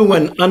new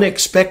and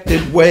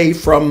unexpected way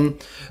from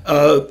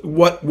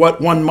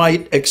what one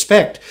might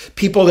expect.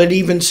 People had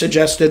even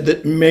suggested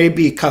that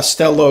maybe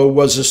Costello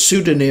was a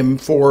pseudonym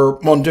for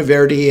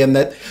Monteverdi and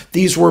that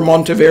these were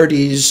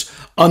Monteverdi's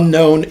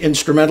unknown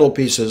instrumental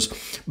pieces.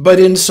 But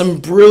in some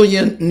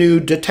brilliant new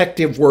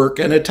detective work,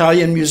 an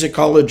Italian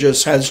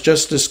musicologist has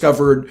just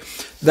discovered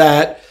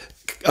that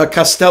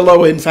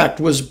Costello, in fact,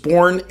 was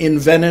born in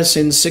Venice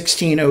in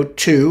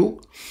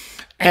 1602,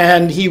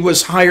 and he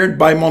was hired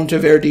by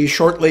Monteverdi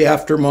shortly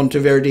after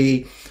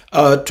Monteverdi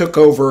took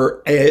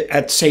over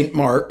at St.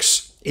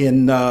 Mark's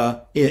in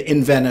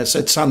Venice,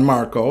 at San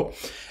Marco.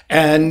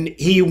 And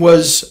he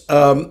was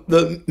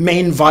the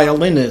main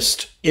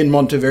violinist in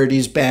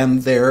Monteverdi's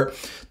band there,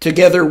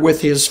 together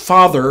with his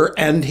father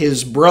and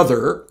his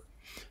brother.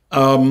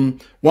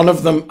 One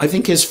of them, I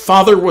think his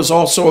father was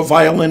also a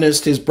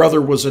violinist, his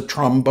brother was a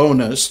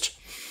trombonist.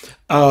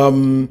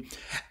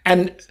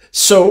 And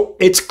so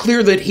it's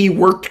clear that he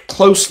worked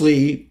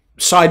closely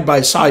side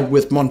by side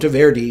with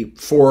Monteverdi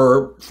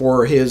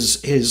for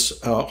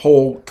his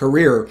whole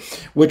career,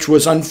 which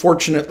was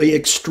unfortunately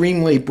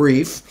extremely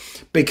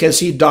brief because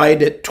he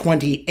died at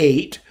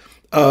 28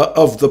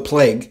 of the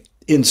plague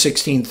in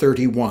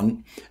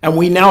 1631. And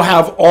we now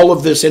have all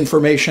of this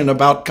information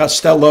about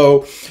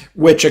Costello,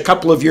 which a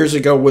couple of years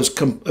ago was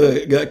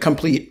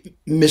complete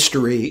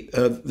mystery,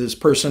 this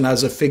person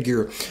as a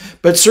figure.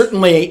 But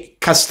certainly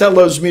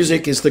Costello's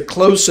music is the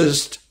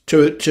closest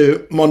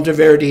to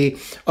Monteverdi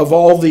of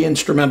all the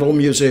instrumental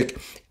music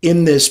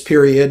in this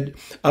period.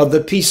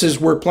 The pieces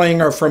we're playing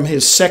are from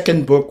his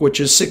second book, which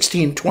is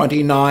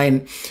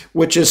 1629,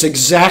 which is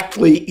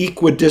exactly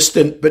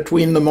equidistant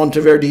between the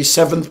Monteverdi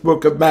 7th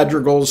book of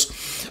madrigals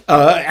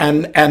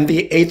and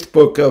the 8th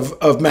book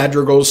of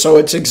madrigals. So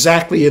it's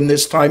exactly in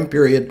this time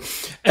period.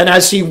 And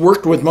as he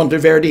worked with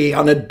Monteverdi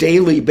on a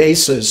daily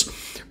basis,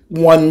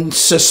 one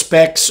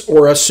suspects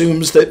or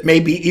assumes that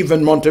maybe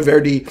even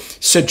Monteverdi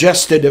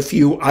suggested a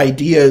few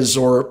ideas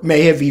or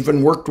may have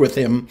even worked with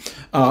him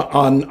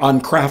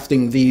on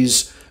crafting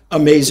these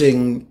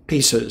amazing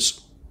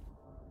pieces.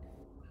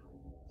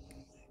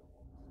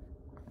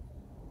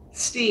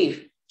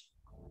 Steve,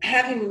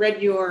 having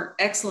read your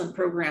excellent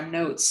program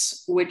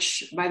notes,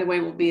 which, by the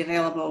way, will be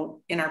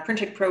available in our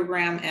printed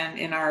program and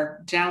in our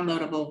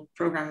downloadable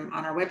program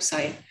on our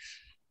website,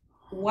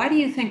 why do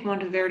you think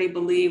Monteverdi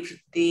believed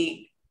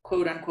the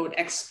quote unquote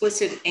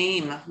explicit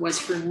aim was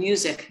for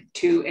music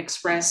to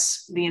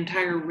express the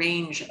entire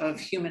range of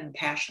human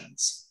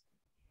passions?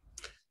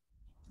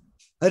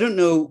 I don't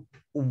know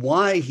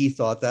why he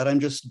thought that.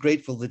 I'm just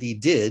grateful that he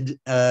did.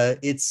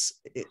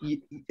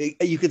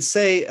 You could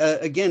say,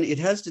 again, it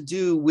has to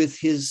do with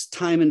his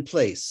time and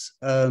place,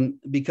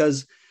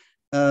 because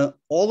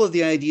all of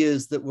the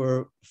ideas that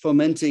were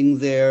fomenting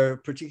there,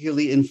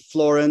 particularly in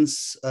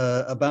Florence,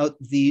 about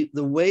the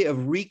way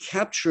of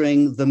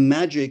recapturing the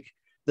magic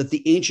that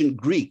the ancient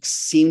Greeks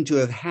seem to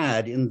have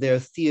had in their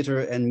theater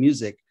and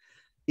music,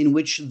 in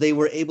which they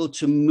were able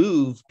to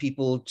move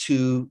people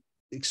to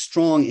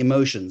strong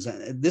emotions.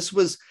 This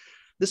was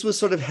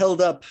sort of held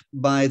up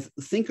by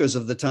thinkers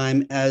of the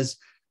time as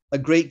a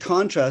great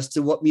contrast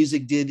to what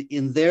music did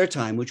in their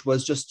time, which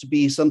was just to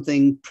be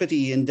something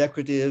pretty and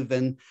decorative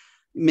and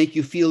make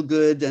you feel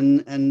good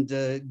and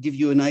give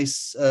you a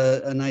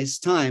nice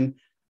time.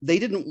 They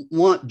didn't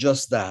want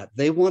just that.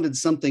 They wanted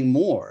something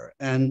more.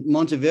 And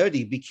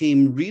Monteverdi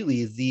became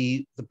really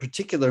the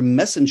particular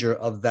messenger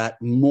of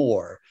that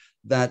more,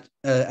 that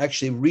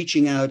actually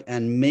reaching out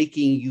and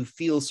making you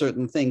feel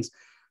certain things.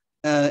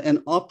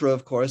 And opera,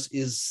 of course,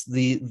 is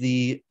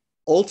the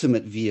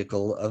ultimate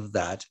vehicle of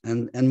that.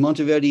 And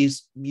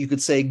Monteverdi's, you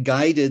could say,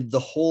 guided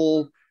the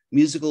whole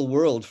musical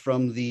world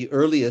from the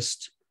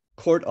earliest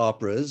court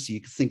operas.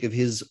 You could think of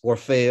his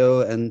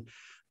Orfeo and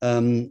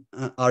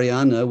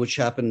Arianna, which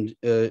happened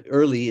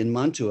early in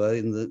Mantua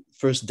in the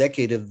first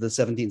decade of the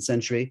 17th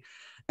century.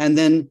 And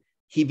then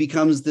he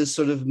becomes this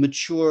sort of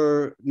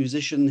mature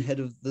musician, head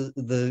of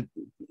the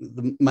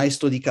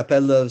Maestro di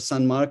Cappella of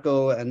San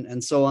Marco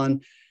and so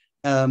on.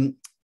 And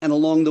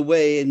along the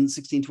way in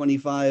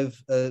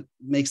 1625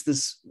 makes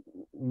this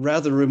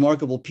rather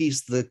remarkable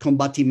piece, the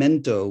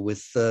Combattimento,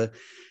 with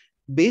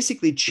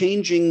basically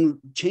changing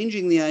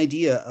the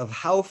idea of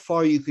how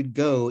far you could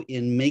go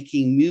in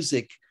making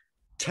music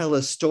tell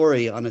a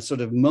story on a sort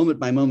of moment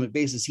by moment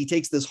basis. He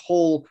takes this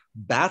whole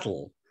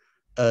battle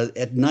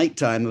at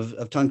nighttime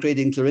of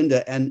Tancredi and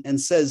Clorinda and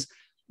says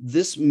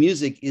this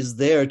music is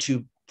there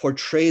to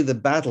portray the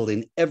battle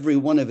in every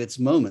one of its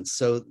moments.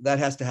 So that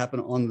has to happen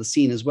on the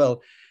scene as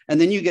well. And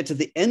then you get to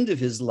the end of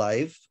his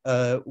life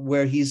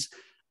where he's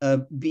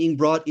being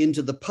brought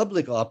into the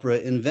public opera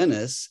in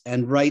Venice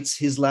and writes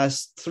his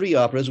last three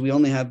operas. We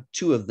only have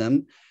two of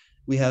them.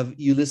 We have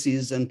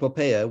Ulysses and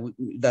Popea.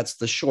 That's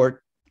the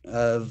short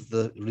of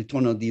the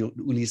Ritorno di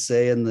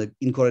Ulisse and the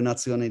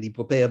Incoronazione di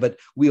Popea, but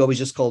we always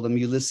just call them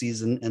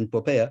Ulysses and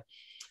Popea.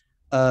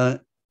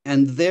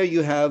 And there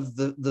you have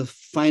the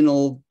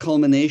final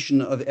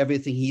culmination of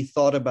everything he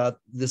thought about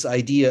this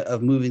idea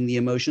of moving the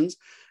emotions.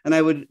 And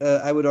I would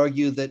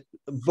argue that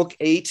Book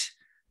 8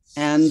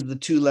 and the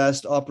two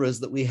last operas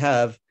that we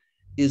have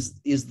is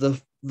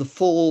the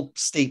full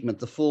statement,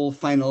 the full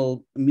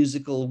final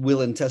musical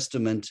will and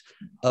testament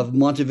of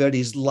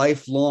Monteverdi's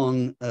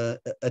lifelong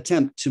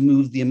attempt to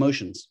move the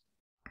emotions.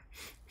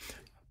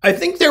 I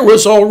think there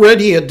was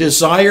already a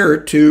desire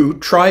to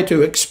try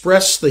to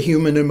express the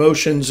human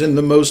emotions in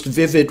the most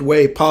vivid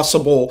way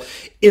possible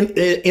in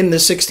the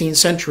 16th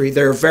century.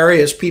 There are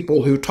various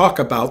people who talk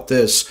about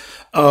this.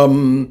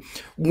 One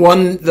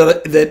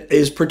that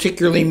is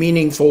particularly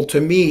meaningful to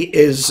me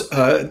is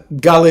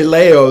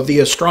Galileo,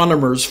 the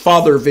astronomer's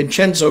father,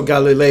 Vincenzo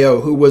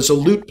Galileo, who was a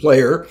lute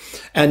player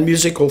and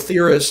musical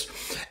theorist.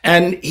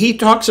 And he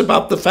talks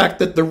about the fact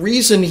that the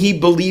reason he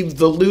believed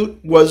the lute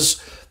was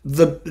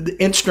the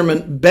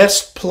instrument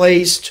best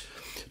placed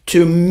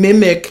to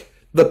mimic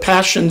the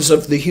passions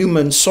of the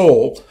human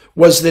soul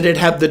was that it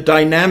had the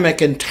dynamic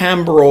and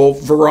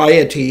timbral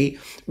variety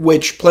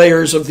which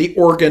players of the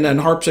organ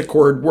and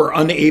harpsichord were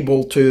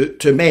unable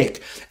to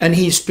make. And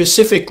he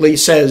specifically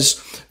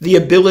says the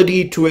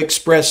ability to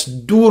express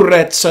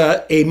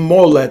durezza e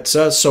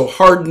mollezza, so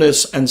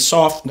hardness and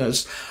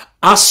softness,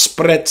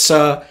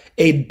 asprezza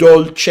e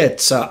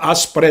dolcezza.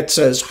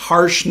 Asprezza is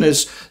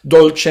harshness,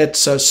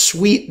 dolcezza,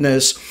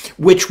 sweetness,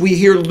 which we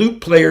hear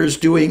lute players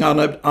doing on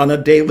a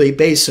daily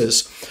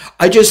basis.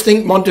 I just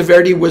think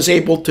Monteverdi was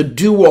able to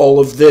do all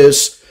of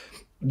this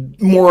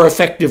more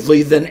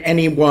effectively than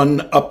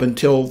anyone up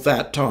until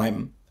that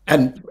time.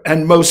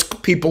 And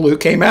most people who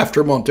came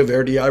after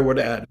Monteverdi, I would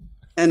add.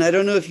 And I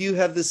don't know if you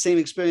have the same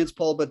experience,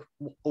 Paul, but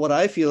what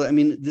I feel, I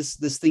mean, this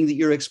thing that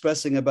you're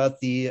expressing about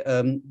the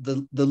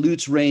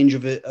lute's range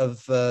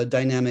of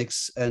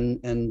dynamics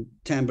and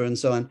timbre and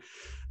so on,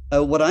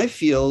 what I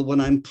feel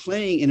when I'm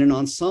playing in an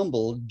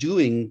ensemble,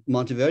 doing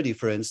Monteverdi,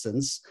 for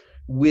instance,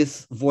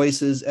 with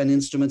voices and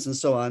instruments and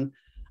so on,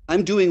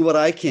 I'm doing what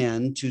I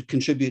can to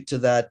contribute to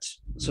that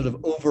sort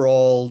of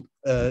overall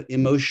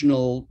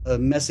emotional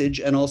message,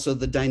 and also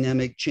the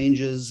dynamic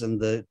changes and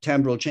the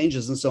timbral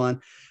changes and so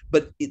on.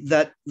 But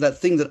that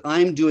thing that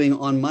I'm doing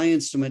on my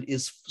instrument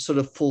is sort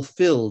of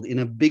fulfilled in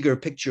a bigger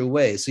picture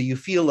way. So you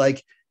feel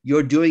like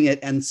you're doing it,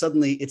 and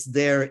suddenly it's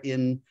there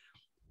in,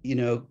 you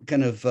know,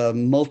 kind of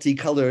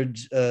multicolored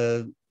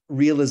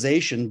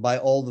realization by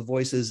all the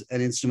voices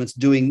and instruments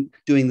doing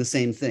the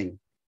same thing.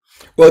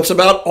 Well, it's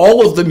about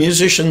all of the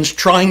musicians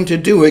trying to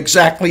do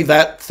exactly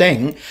that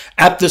thing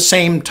at the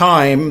same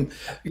time,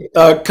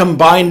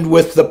 combined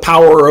with the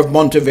power of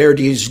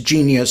Monteverdi's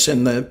genius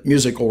in the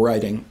musical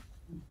writing.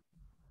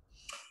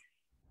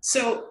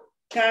 So,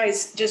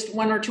 guys, just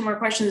one or two more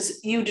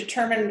questions. You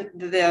determined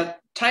the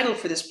title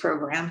for this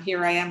program,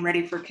 Here I Am,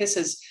 Ready for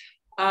Kisses.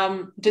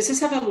 Does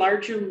this have a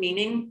larger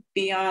meaning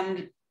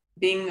beyond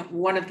being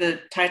one of the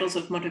titles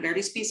of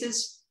Monteverdi's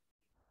pieces?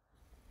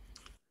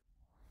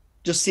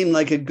 Just seemed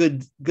like a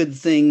good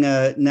thing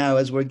now,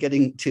 as we're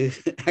getting to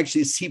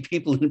actually see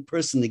people in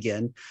person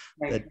again,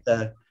 right.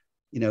 That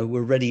you know,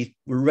 we're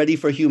ready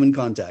for human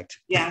contact.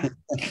 Yeah.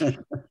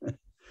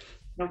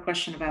 No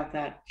question about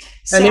that.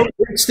 So, and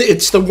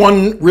it's the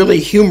one really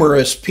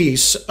humorous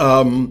piece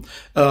on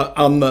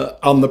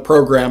the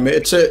program.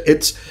 It's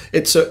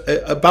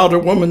about a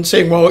woman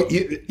saying, "Well,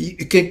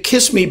 you can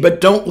kiss me,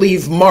 but don't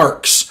leave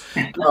marks."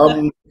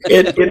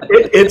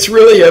 It's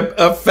really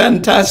a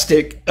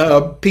fantastic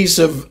piece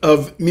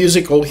of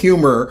musical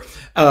humor,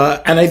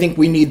 and I think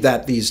we need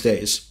that these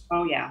days.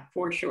 Oh yeah,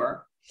 for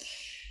sure.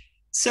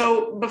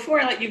 So before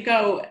I let you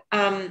go,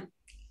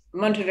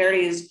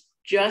 Monteverdi is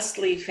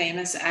justly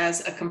famous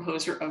as a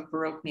composer of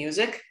Baroque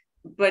music,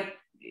 but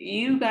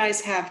you guys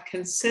have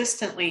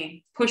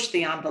consistently pushed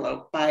the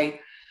envelope by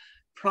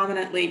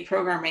prominently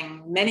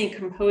programming many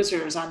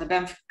composers on the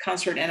BEMF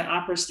concert and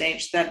opera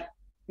stage that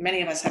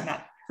many of us have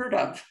not heard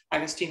of.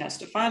 Agostino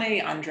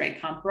Stefani, Andre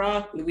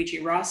Campra, Luigi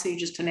Rossi,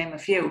 just to name a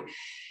few.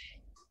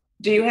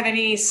 Do you have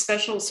any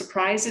special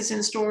surprises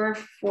in store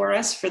for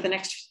us for the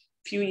next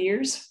few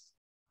years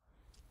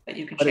that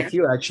you can share? Quite a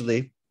few,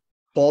 actually.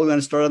 Paul, you want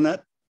to start on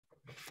that?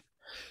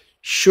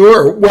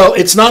 Sure. Well,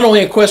 it's not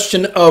only a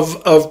question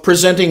of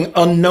presenting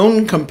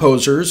unknown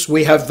composers.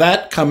 We have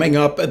that coming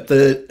up at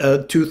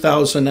the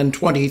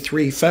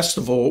 2023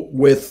 festival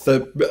with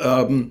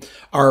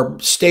our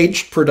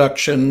staged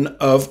production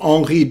of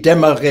Henri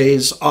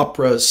Desmarais'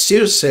 opera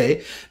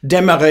Circe.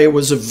 Desmarais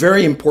was a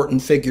very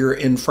important figure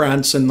in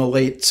France in the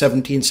late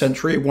 17th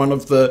century, one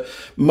of the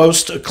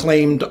most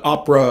acclaimed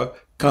opera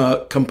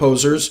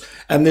composers,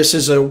 and this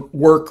is a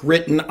work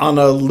written on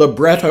a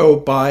libretto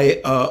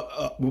by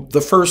the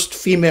first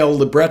female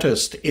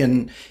librettist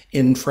in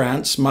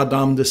France,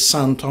 Madame de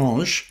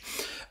Saint-Ange.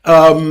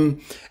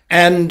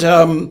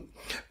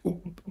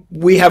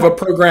 We have a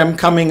program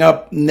coming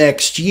up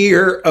next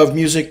year of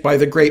music by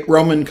the great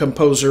Roman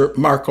composer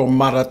Marco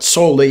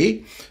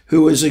Marazzoli,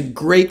 who is a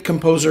great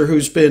composer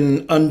who's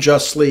been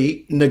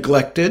unjustly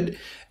neglected.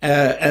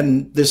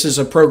 And this is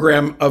a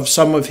program of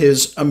some of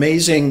his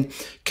amazing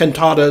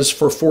cantatas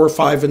for 4,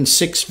 5, and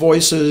 6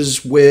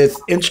 voices with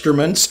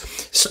instruments,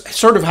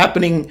 sort of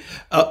happening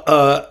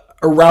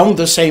around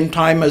the same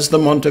time as the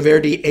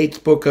Monteverdi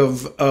 8th book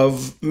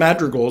of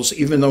madrigals,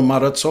 even though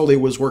Marazzoli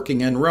was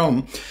working in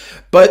Rome.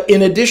 But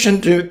in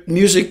addition to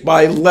music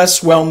by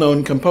less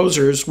well-known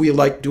composers, we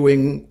like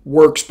doing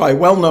works by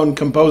well-known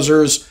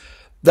composers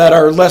that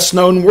are less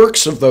known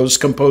works of those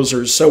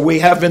composers. So we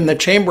have in the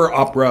chamber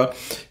opera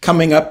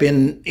coming up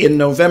in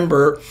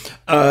November,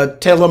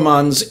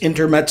 Telemann's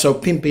Intermezzo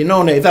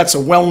Pimpinone. That's a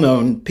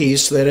well-known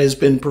piece that has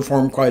been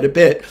performed quite a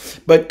bit,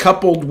 but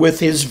coupled with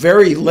his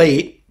very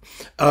late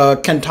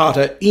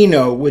cantata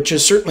Ino, which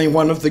is certainly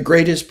one of the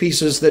greatest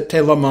pieces that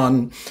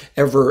Telemann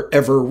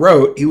ever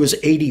wrote. He was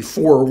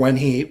 84 when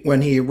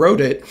he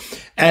wrote it.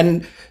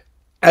 And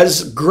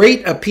as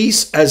great a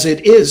piece as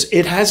it is,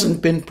 it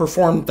hasn't been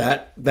performed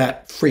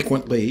that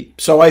frequently.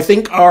 So I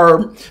think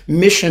our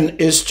mission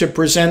is to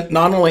present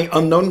not only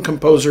unknown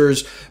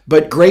composers,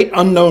 but great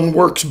unknown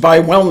works by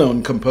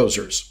well-known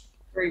composers.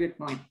 Very good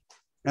point.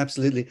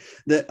 Absolutely.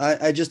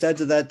 I just add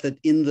to that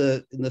in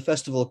the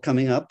festival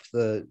coming up,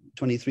 the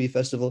 23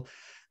 festival,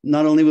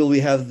 not only will we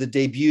have the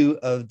debut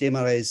of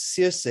Desmarais'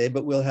 Circe,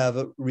 but we'll have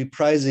a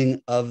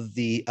reprising of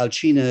the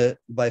Alcina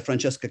by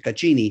Francesca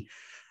Caccini,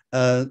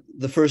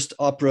 the first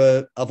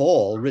opera of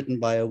all written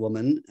by a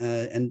woman,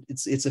 and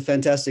it's a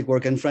fantastic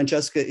work. And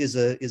Francesca is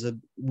a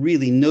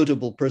really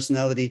notable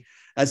personality,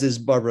 as is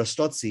Barbara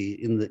Strozzi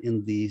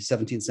in the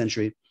 17th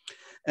century.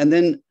 And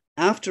then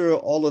after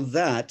all of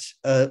that,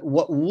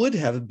 what would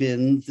have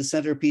been the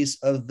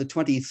centerpiece of the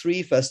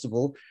 23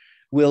 festival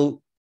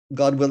will,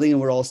 God willing,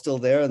 and we're all still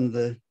there, and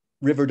the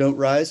river don't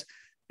rise.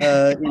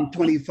 In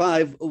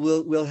 25,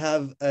 we'll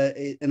have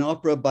an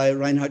opera by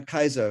Reinhard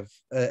Kaiser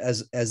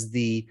as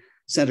the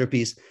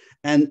centerpiece.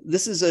 And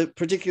this is a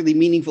particularly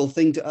meaningful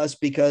thing to us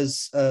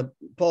because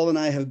Paul and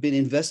I have been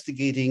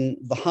investigating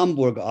the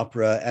Hamburg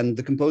opera and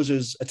the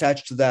composers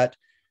attached to that.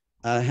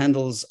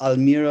 Handel's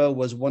Almira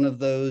was one of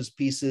those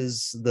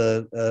pieces.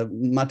 The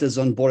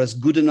Matazon Boris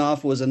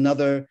Godunov was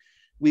another.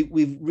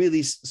 We've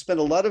really spent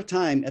a lot of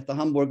time at the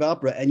Hamburg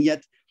Opera, and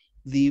yet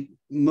the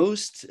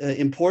most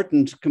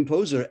important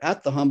composer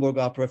at the Hamburg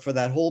Opera for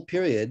that whole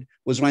period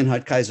was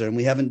Reinhard Kaiser, and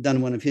we haven't done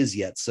one of his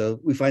yet,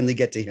 so we finally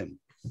get to him.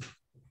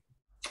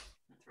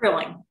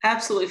 Thrilling,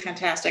 absolutely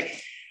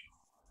fantastic.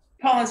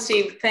 Paul and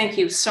Steve, thank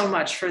you so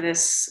much for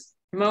this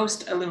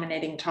most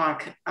illuminating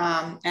talk.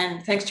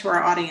 And thanks to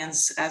our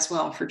audience as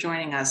well for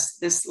joining us.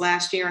 This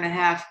last year and a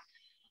half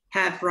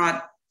have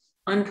brought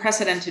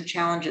unprecedented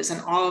challenges,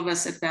 and all of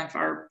us at BEMF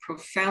are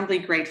profoundly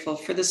grateful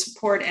for the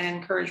support and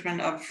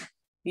encouragement of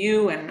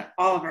you and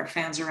all of our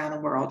fans around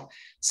the world.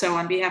 So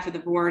on behalf of the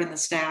board and the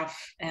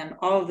staff and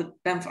all of the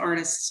BEMF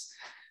artists,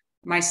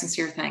 my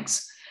sincere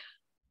thanks.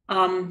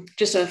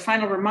 Just a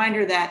final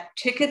reminder that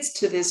tickets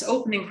to this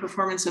opening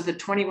performance of the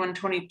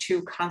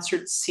 21-22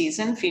 concert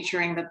season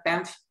featuring the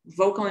BEMF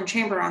Vocal and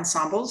Chamber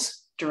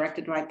Ensembles,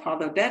 directed by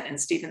Paul Odette and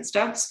Stephen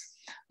Stubbs,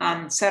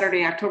 on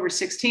Saturday, October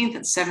 16th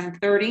at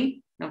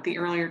 7:30, note the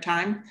earlier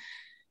time,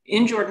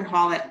 in Jordan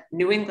Hall at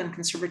New England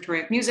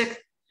Conservatory of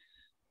Music.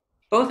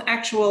 Both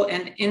actual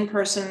and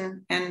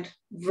in-person and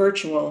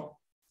virtual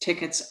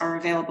tickets are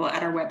available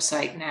at our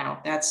website now.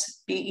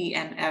 That's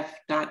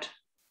BEMF.org.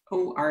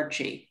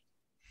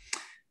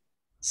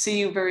 See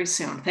you very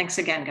soon. Thanks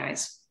again,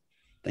 guys.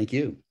 Thank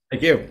you.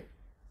 Thank you.